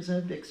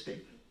 Representative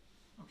Bixby.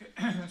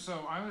 Okay,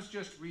 so I was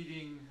just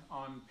reading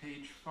on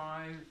page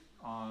 5,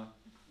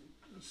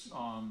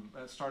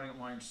 starting at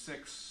line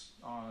 6,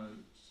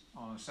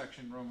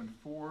 section Roman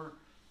 4,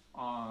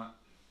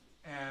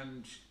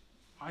 and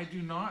I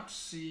do not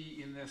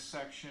see in this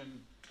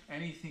section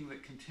anything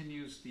that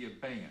continues the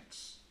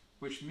abeyance,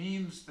 which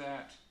means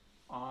that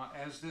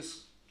as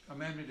this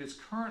amendment is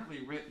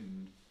currently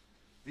written,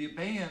 the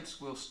abeyance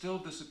will still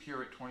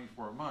disappear at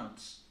 24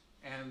 months,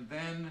 and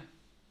then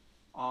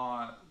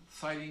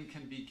citing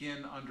can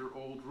begin under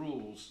old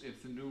rules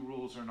if the new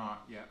rules are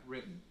not yet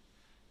written.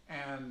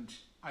 And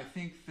I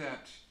think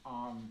that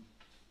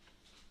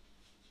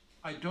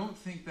I don't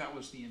think that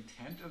was the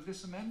intent of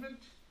this amendment.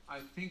 I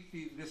think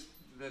the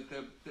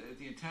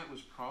intent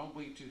was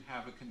probably to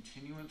have a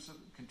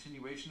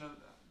continuation of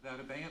that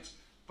abeyance,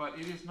 but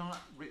it is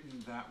not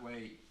written that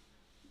way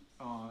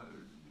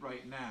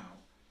right now.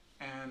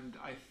 And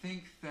I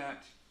think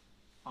that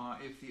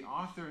if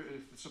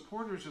the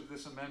supporters of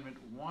this amendment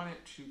want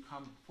it to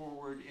come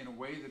forward in a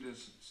way that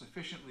is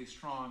sufficiently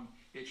strong,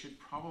 it should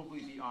probably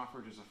be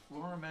offered as a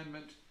floor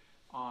amendment,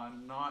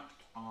 not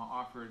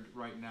offered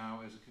right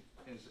now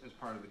as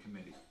part of the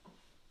committee.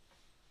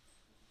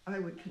 I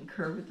would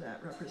concur with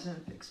that,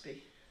 Representative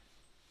Bixby.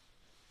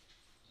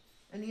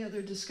 Any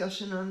other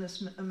discussion on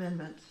this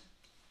amendment?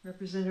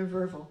 Representative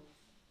Verville.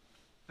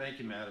 Thank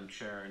you, Madam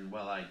Chair. And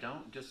while I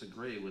don't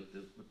disagree with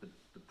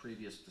the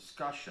previous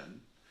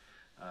discussion,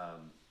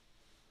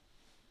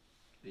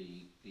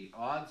 the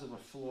odds of a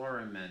floor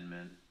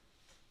amendment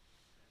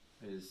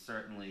is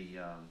certainly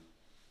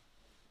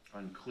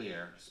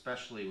unclear,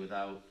 especially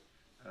without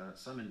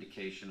some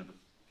indication of a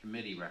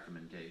committee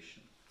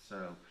recommendation.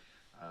 So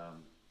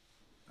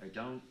I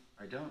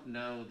don't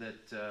know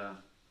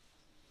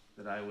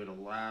that I would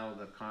allow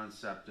the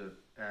concept of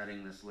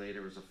adding this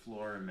later as a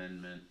floor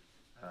amendment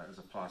as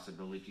a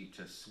possibility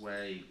to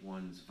sway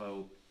one's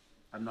vote.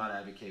 I'm not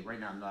advocating right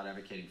now. I'm not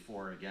advocating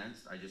for or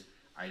against.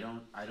 I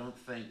don't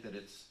think that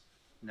it's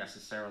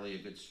necessarily a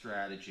good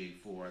strategy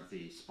for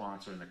the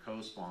sponsor and the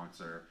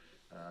co-sponsor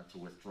to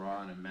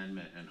withdraw an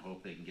amendment and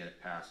hope they can get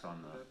it passed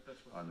on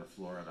the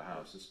floor of the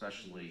House,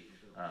 especially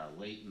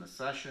late in the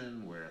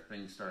session where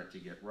things start to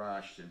get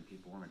rushed and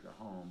people want to go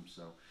home.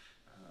 So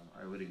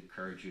I would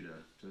encourage you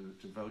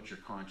to vote your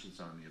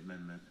conscience on the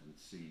amendment and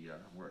see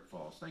where it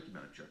falls. Thank you,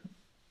 Madam Chair.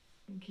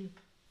 Thank you.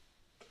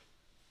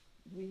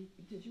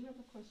 Did you have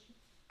a question?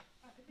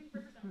 I think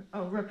Representative.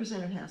 Oh,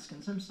 Representative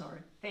Haskins, I'm sorry.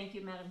 Thank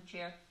you, Madam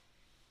Chair.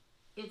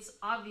 It's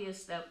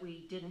obvious that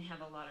we didn't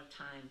have a lot of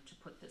time to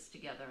put this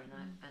together,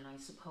 and I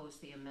suppose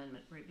the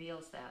amendment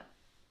reveals that.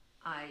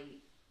 I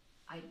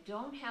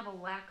don't have a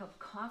lack of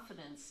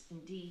confidence in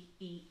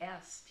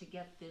DES to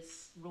get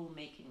this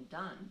rulemaking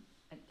done.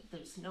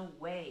 There's no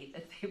way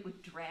that they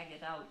would drag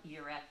it out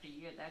year after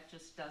year. That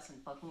just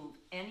doesn't behoove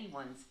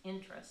anyone's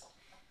interest.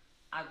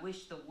 I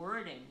wish the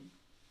wording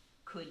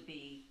could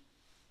be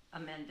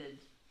amended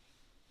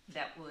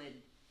that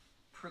would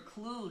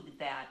preclude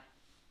that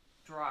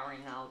drawing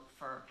out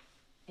for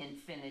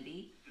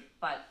infinity.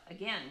 But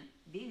again,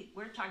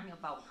 we're talking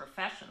about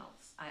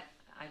professionals.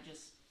 I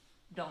just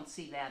don't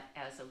see that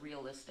as a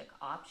realistic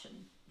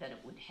option that it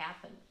would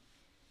happen.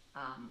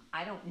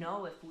 I don't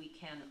know if we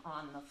can,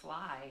 on the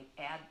fly,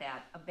 add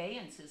that.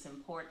 Abeyance is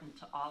important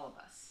to all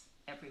of us,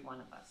 every one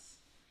of us.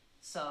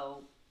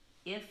 So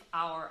if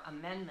our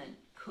amendment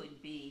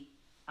could be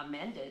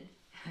amended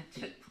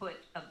to put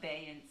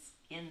abeyance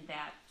in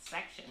that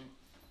section,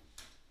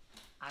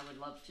 I would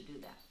love to do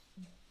that.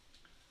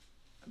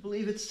 I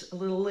believe it's a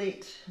little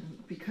late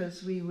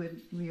because we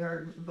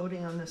are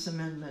voting on this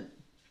amendment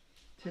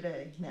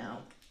today,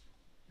 now.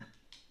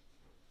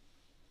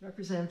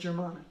 Representative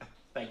Germana.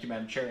 Thank you,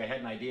 Madam Chair. I had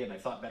an idea and I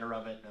thought better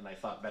of it, and I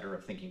thought better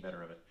of thinking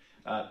better of it.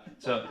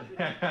 So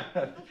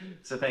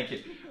thank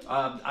you.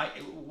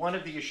 One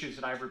of the issues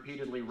that I've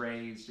repeatedly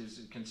raised is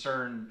a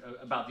concern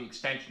about the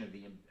extension of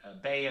the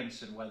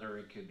abeyance and whether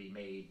it could be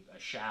made a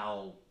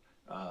shall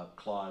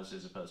clause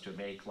as opposed to a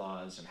may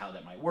clause, and how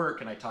that might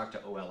work, and I talked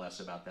to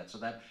OLS about that. So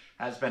that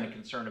has been a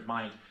concern of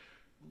mine.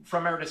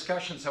 From our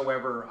discussions,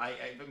 however,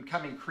 I've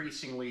become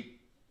increasingly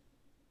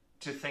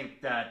to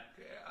think that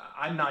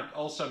I'm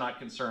also not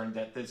concerned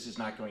that this is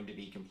not going to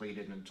be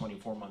completed in a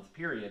 24-month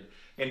period,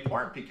 in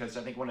part because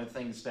I think one of the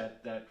things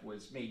that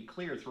was made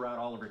clear throughout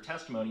all of her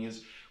testimony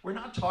is we're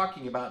not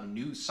talking about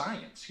new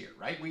science here,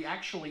 right? We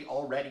actually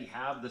already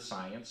have the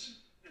science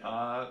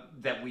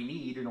that we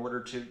need in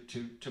order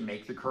to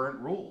make the current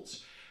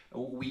rules.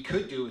 We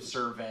could do a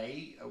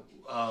survey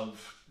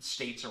of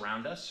states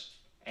around us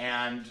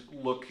and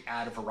look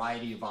at a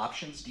variety of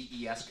options.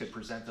 DES could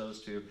present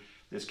those to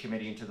this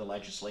committee and to the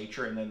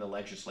legislature, and then the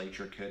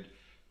legislature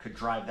could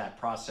drive that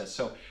process.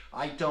 So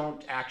I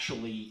don't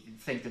actually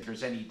think that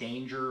there's any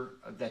danger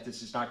that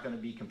this is not going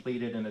to be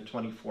completed in a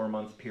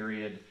 24-month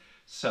period.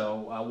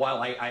 So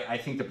while I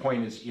think the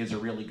point is a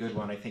really good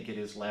one, I think it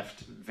is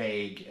left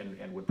vague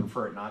and would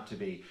prefer it not to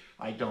be.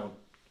 I don't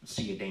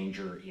see a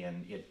danger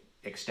in it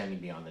extending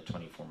beyond the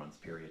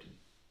 24-month period.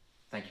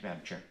 Thank you,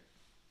 Madam Chair.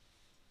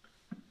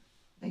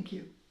 Thank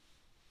you.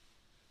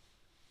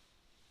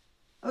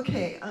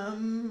 Okay,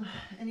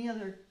 any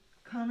other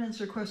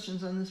comments or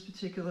questions on this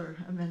particular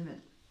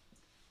amendment?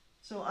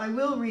 So I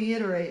will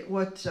reiterate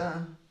what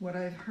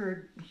I've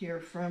heard here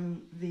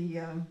from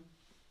the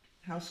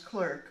House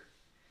Clerk,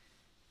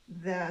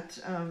 that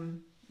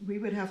we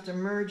would have to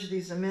merge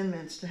these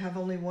amendments to have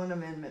only one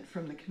amendment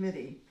from the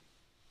committee.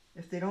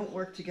 If they don't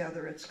work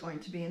together, it's going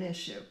to be an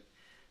issue.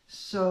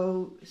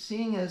 So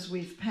seeing as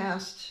we've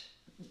passed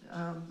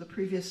the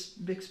previous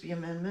Bixby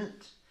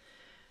amendment.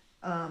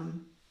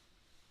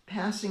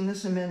 Passing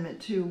this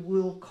amendment too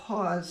will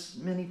cause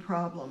many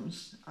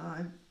problems.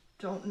 I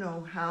don't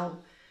know how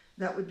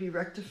that would be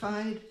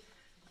rectified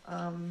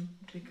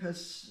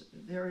because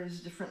there is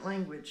different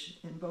language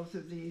in both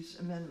of these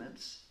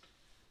amendments.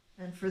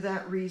 And for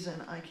that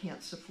reason, I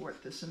can't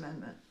support this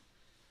amendment.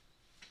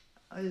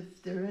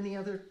 If there are any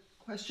other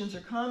questions or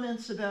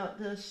comments about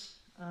this,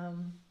 I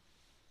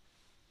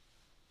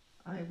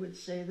would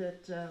say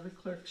that the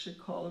clerk should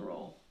call the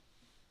roll.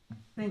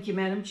 Thank you,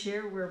 Madam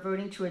Chair. We're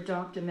voting to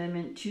adopt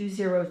Amendment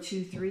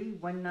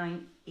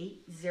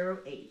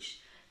 2023-1980H.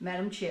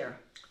 Madam Chair.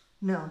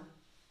 No.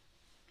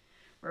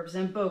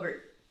 Representative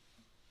Bogert.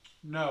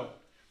 No.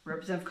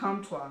 Representative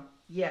Comtois.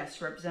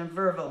 Yes. Representative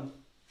Verville.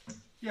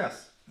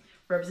 Yes.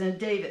 Representative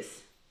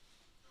Davis.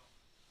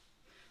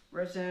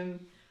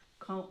 Representative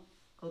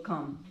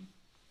Colcom.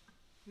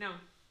 No.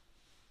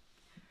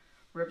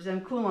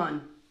 Representative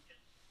Coulon.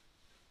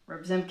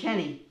 Representative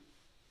Kenny.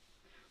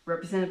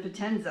 Representative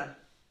Potenza.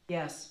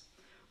 Yes.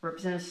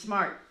 Representative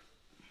Smart.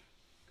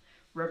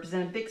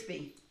 Representative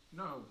Bixby.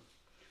 No.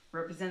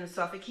 Representative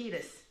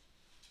Sofakidis.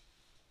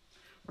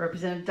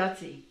 Representative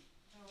Dutsy.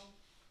 No.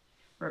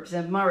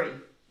 Representative Murray.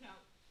 No.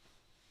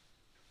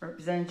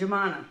 Representative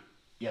Germana.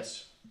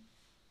 Yes.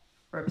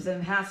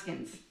 Representative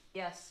Haskins.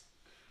 Yes.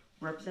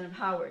 Representative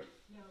Howard.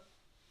 No.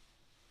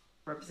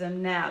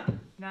 Representative Nab.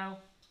 No.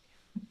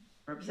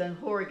 Representative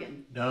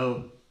Horrigan.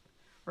 No.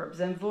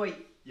 Representative Voigt.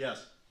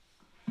 Yes.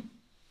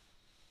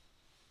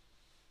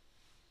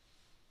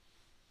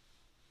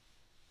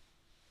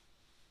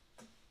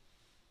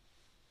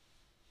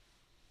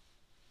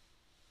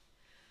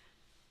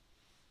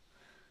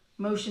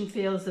 Motion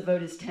fails. The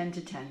vote is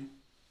 10-10.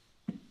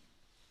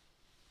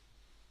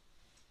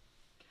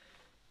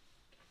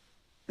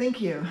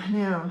 Thank you.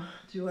 Now,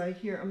 do I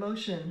hear a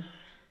motion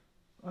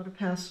ought to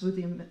pass with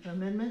the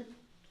amendment?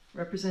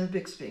 Representative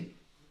Bixby.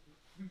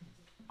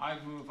 I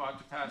move ought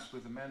to pass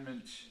with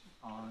amendment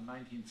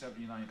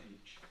 1979H.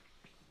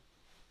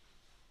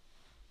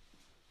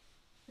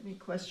 Any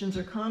questions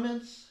or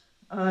comments?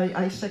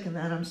 I second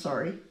that, I'm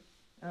sorry.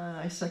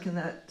 I second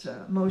that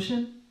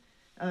motion.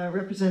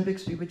 Representative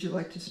Bixby, would you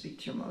like to speak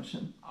to your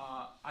motion?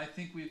 I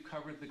think we've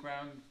covered the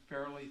ground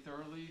fairly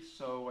thoroughly,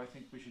 so I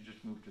think we should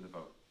just move to the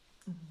vote.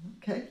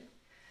 Okay.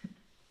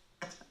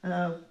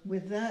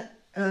 With that,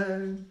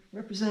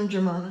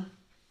 Representative Germana.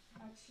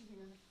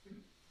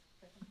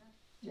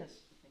 Yes.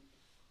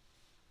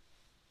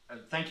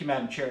 Thank you,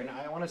 Madam Chair. And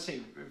I want to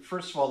say,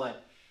 first of all,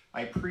 that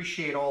I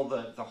appreciate all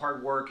the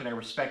hard work and I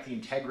respect the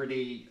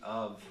integrity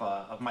of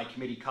my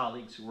committee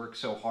colleagues who work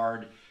so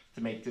hard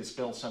to make this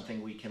bill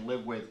something we can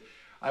live with.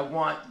 I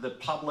want the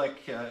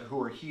public who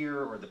are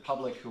here or the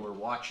public who are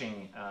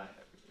watching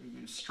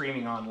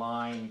streaming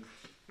online,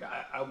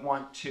 I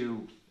want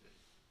to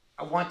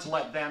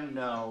let them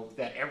know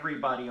that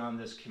everybody on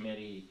this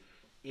committee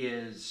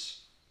is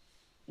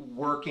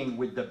working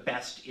with the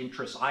best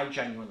interests. I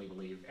genuinely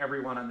believe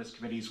everyone on this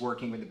committee is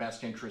working with the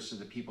best interests of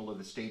the people of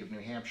the state of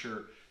New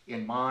Hampshire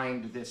in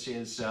mind. This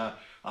is a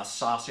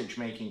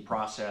sausage-making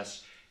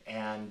process,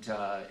 and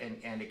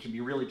it can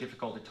be really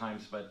difficult at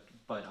times, but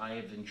I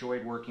have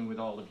enjoyed working with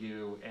all of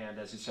you, and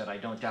as I said, I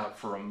don't doubt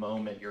for a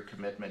moment your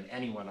commitment,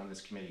 anyone on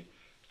this committee,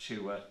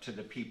 to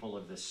the people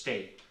of this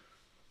state.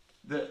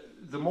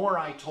 The more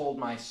I told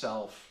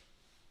myself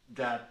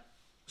that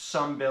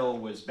some bill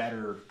was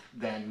better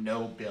than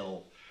no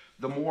bill,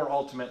 the more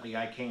ultimately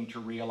I came to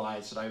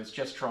realize that I was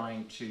just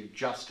trying to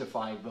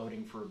justify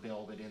voting for a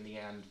bill that in the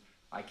end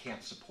I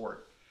can't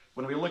support.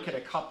 When we look at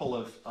a couple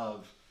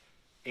of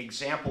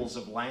examples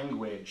of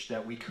language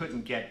that we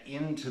couldn't get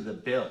into the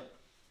bill,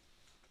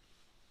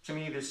 to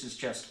me this is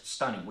just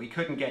stunning. We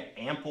couldn't get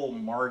ample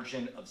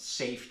margin of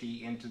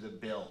safety into the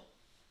bill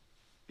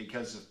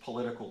because of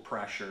political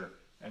pressure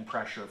and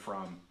pressure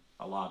from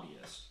a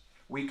lobbyist.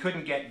 We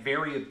couldn't get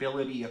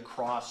variability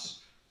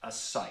across a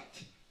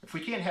site. If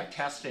we can't have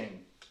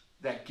testing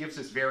that gives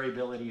us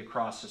variability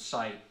across a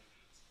site,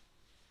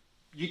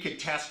 you could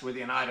test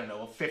within, I don't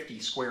know, a 50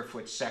 square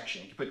foot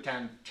section. You put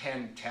down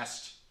 10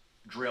 test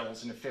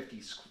drills in a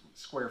 50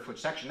 square foot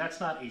section.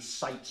 That's not a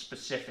site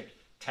specific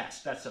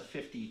test. That's a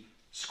 50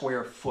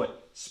 square foot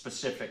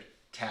specific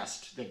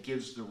test that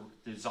gives the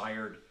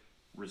desired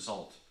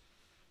result.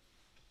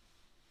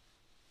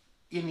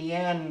 In the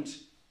end,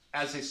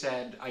 as I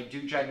said, I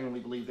do genuinely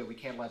believe that we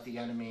can't let the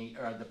enemy,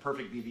 or the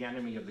perfect be the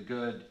enemy of the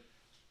good.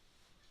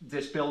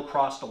 This bill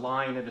crossed a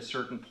line at a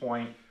certain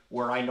point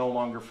where I no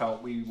longer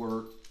felt we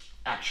were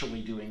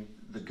actually doing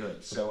the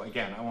good. So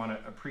again, I want to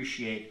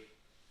appreciate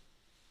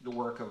the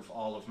work of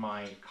all of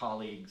my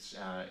colleagues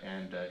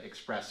and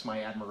express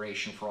my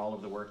admiration for all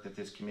of the work that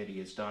this committee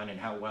has done and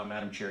how well,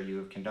 Madam Chair, you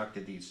have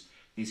conducted these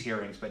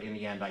hearings. But in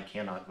the end, I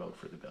cannot vote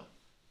for the bill.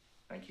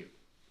 Thank you.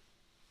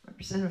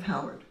 Representative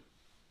Howard.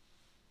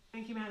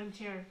 Thank you, Madam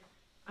Chair.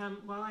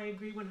 While I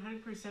agree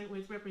 100%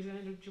 with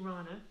Representative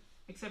Germana,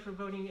 except for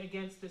voting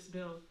against this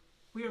bill,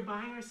 we are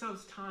buying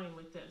ourselves time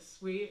with this.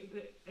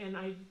 And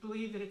I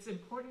believe that it's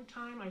important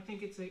time. I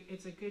think it's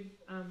a good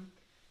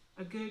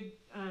a good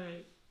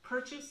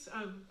purchase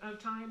of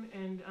time,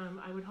 and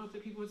I would hope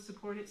that people would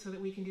support it so that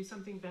we can do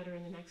something better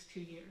in the next 2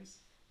 years.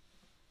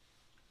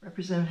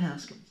 Representative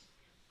Haskins.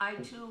 I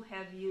too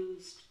have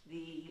used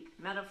the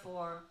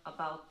metaphor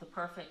about the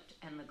perfect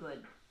and the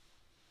good,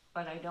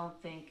 but I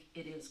don't think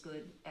it is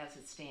good as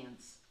it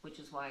stands, which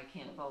is why I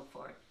can't vote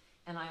for it.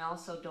 And I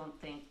also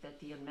don't think that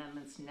the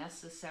amendments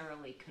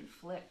necessarily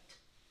conflict.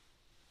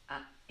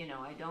 You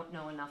know, I don't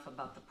know enough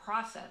about the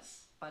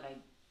process, but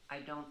I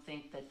don't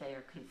think that they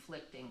are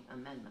conflicting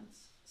amendments.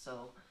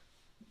 So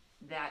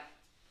that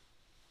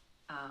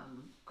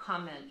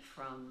comment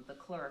from the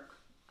clerk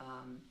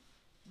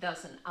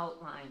doesn't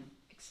outline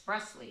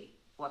expressly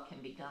what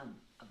can be done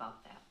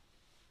about that.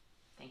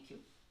 Thank you.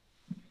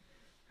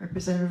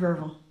 Representative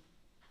Verville.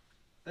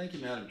 Thank you,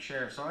 Madam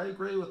Chair. So I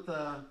agree with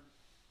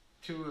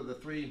two of the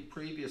three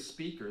previous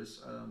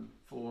speakers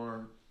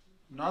for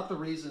not the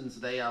reasons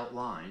they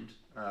outlined,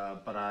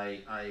 but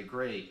I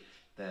agree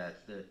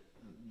that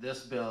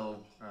this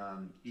bill,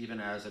 even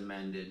as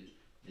amended,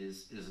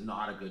 is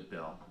not a good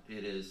bill.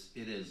 It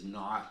is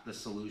not the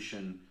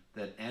solution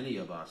that any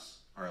of us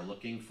are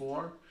looking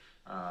for.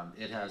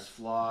 It has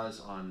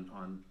flaws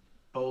on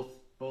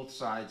both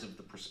sides of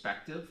the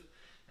perspective,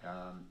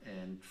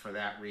 and for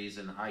that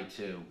reason, I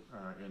too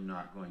am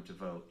not going to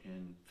vote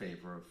in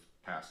favor of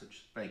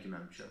passage. Thank you,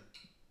 Madam Chair.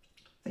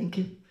 Thank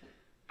you.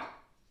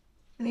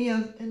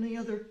 Any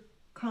other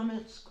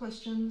comments,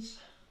 questions?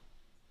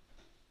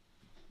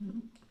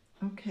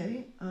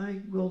 Okay,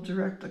 I will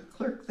direct the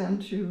clerk then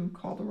to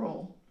call the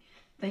roll.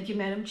 Thank you,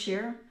 Madam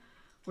Chair.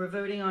 We're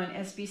voting on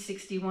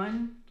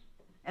SB61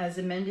 as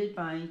amended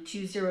by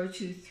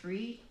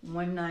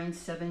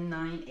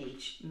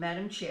 2023-1979H.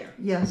 Madam Chair.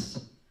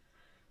 Yes.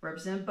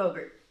 Representative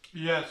Bogert.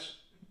 Yes.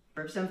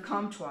 Representative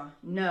Comtois.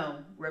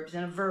 No.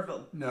 Representative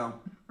Verville.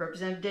 No.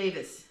 Representative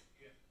Davis.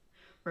 Yes.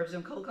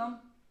 Representative Colcom.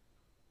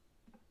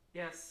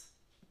 Yes.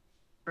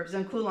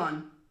 Representative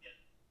Coulon. Yes.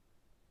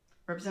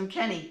 Representative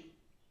Kenny.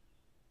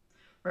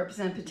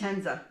 Representative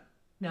Potenza.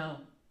 No.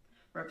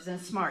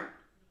 Representative Smart.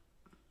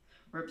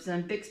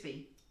 Representative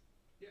Bixby.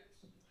 Yes.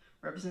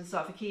 Representative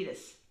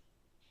Sofakidis.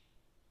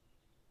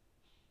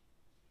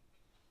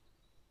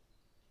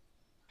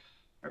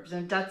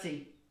 Representative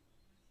Dutzy.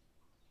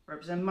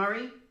 Representative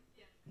Murray.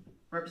 Yes.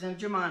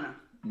 Representative Germana.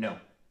 No.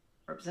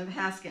 Representative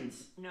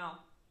Haskins. No.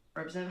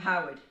 Representative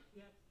Howard.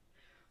 Yes.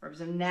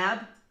 Representative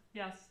Nab.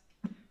 Yes.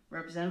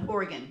 Representative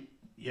Horgan.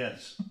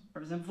 Yes.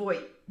 Representative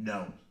Voigt.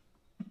 No.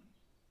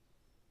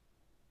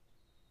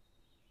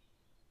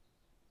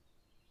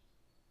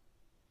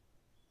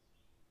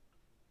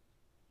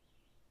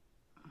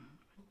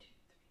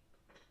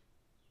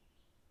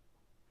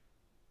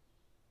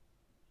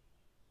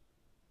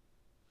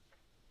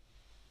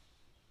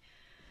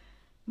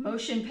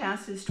 Motion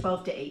passes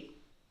 12-8.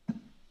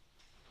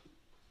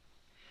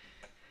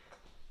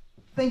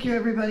 Thank you,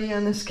 everybody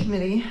on this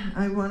committee.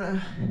 I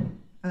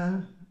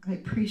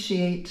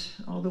appreciate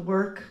all the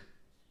work,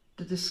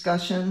 the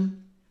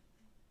discussion.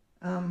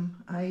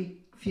 I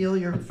feel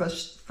your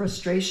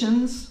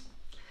frustrations.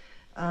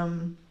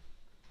 But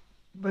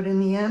in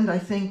the end, I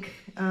think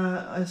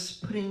us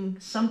putting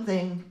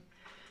something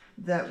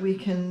that we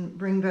can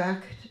bring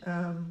back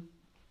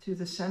to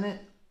the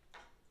Senate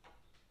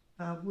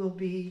will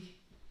be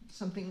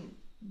something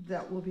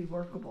that will be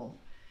workable.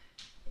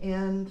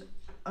 And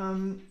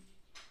I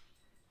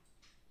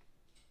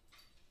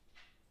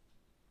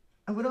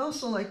would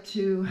also like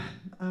to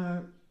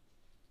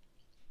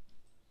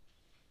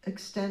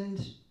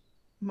extend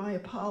my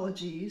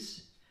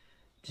apologies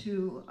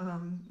to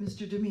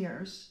Mr.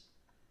 Demers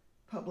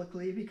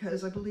publicly,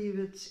 because I believe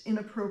it's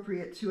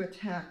inappropriate to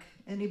attack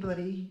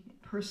anybody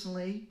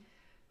personally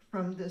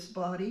from this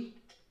body.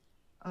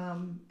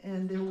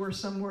 And there were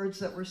some words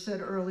that were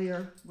said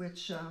earlier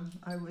which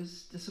I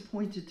was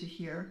disappointed to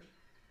hear.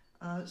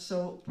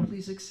 So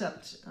please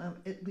accept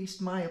at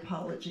least my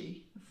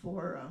apology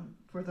for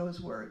those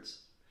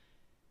words.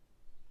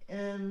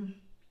 And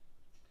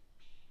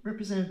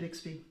Representative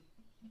Bixby.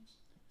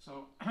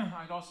 So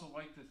I'd also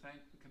like to thank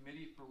the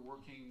committee for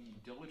working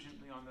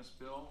diligently on this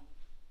bill.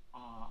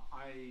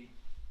 I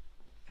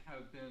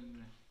have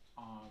been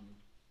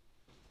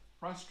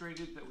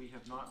frustrated that we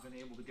have not been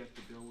able to get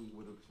the bill we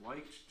would have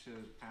liked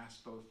to pass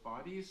both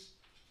bodies.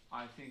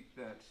 I think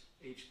that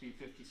HB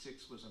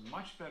 56 was a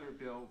much better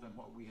bill than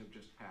what we have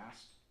just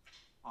passed.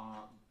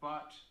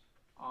 But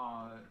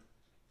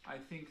I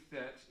think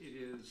that it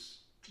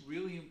is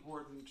really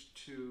important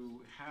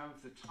to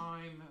have the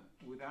time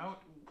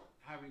without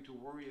having to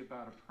worry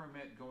about a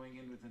permit going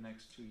in with the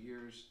next 2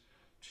 years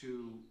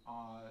to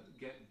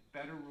get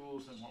better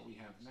rules than what we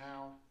have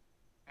now.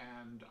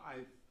 And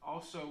I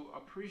also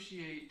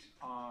appreciate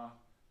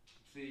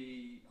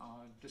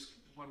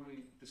when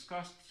we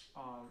discussed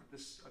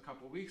this a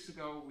couple of weeks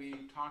ago,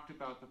 we talked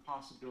about the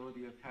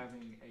possibility of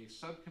having a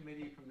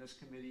subcommittee from this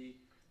committee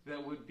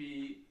that would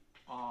be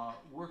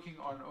working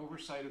on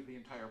oversight of the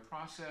entire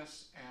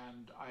process,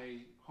 and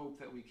I hope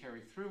that we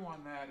carry through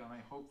on that, and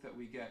I hope that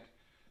we get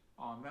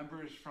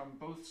members from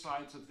both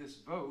sides of this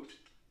vote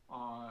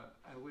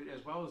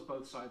as well as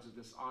both sides of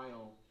this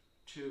aisle,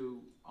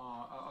 to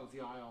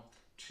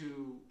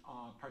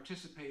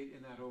participate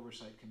in that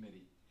oversight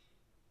committee.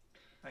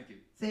 Thank you.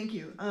 Thank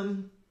you.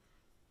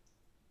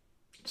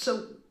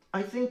 So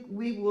I think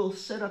we will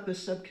set up a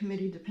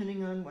subcommittee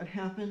depending on what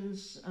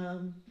happens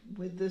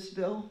with this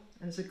bill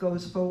as it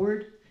goes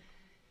forward.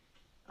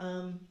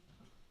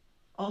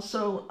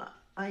 Also,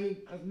 I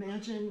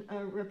imagine,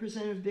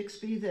 Representative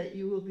Bixby, that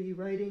you will be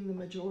writing the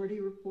majority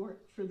report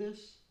for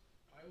this?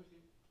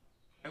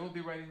 I will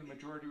be writing the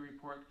majority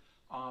report.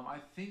 I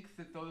think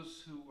that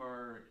those who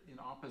are in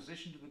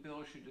opposition to the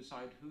bill should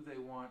decide who they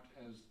want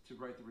to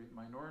write the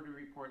minority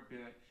report,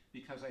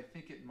 because I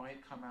think it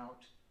might come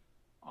out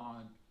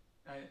on,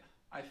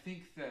 I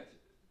think that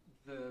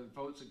the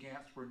votes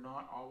against were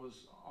not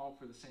always all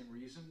for the same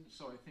reason,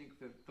 so I think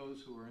that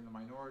those who are in the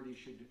minority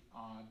should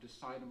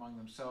decide among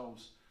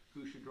themselves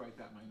who should write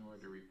that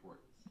minority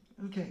report.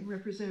 Okay,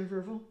 Representative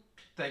Verville?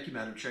 Thank you,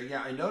 Madam Chair.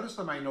 Yeah, I noticed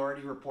the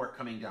minority report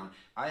coming down.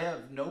 I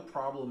have no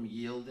problem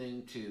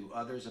yielding to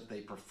others if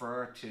they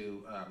prefer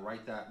to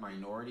write that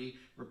minority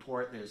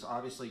report. There's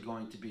obviously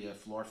going to be a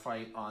floor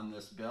fight on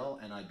this bill,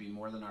 and I'd be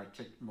more than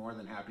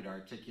happy to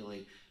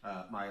articulate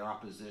my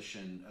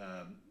opposition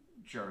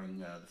during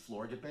the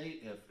floor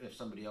debate if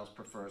somebody else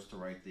prefers to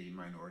write the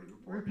minority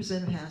report.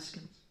 Representative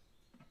Haskins?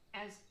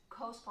 As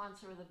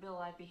co-sponsor of the bill,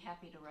 I'd be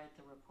happy to write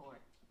the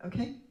report.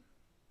 Okay,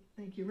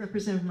 thank you.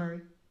 Representative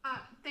Murray?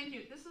 Thank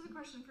you. This is a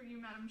question for you,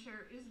 Madam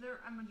Chair. Is there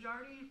a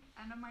majority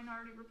and a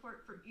minority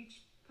report for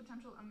each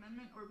potential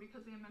amendment, or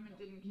because the amendment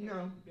didn't carry?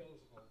 No.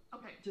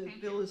 Okay, The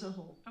thank bill you. as a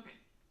whole. Okay.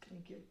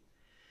 Thank you.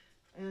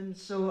 And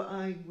so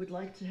I would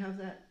like to have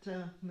that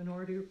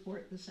minority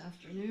report this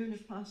afternoon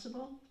if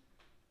possible,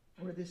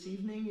 or this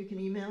evening. You can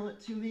email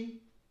it to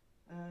me.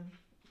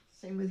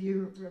 Same with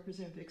you,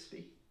 Representative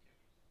Bixby.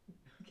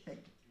 Okay,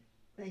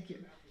 thank you.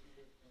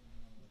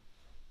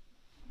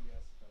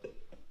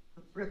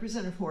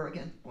 Representative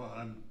Horrigan. Well,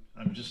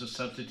 I'm just a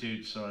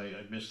substitute, so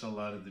I missed a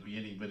lot at the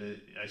beginning, but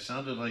I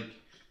sounded like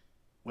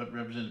what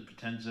Representative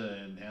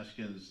Potenza and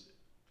Haskins,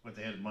 what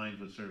they had in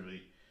mind was sort of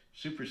a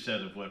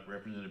superset of what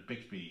Representative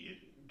Bixby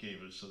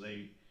gave us. So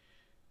they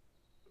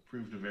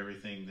approved of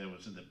everything that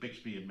was in the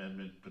Bixby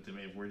amendment, but they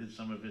may have worded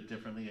some of it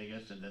differently, I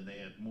guess, and then they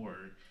had more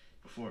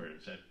before.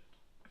 Is that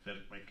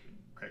my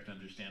correct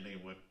understanding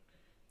of what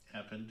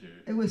happened?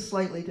 Or? It was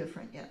slightly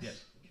different, yes.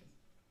 Yes.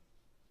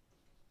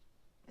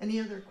 Any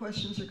other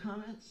questions or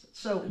comments?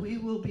 So we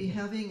will be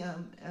having,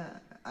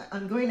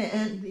 I'm going to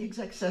end the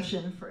exec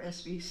session for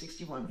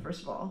SB61,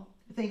 first of all.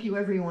 Thank you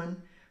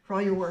everyone for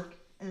all your work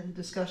and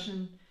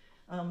discussion,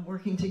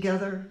 working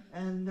together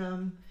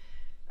and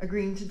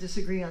agreeing to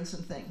disagree on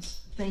some things.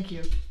 Thank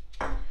you.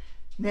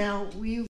 Now we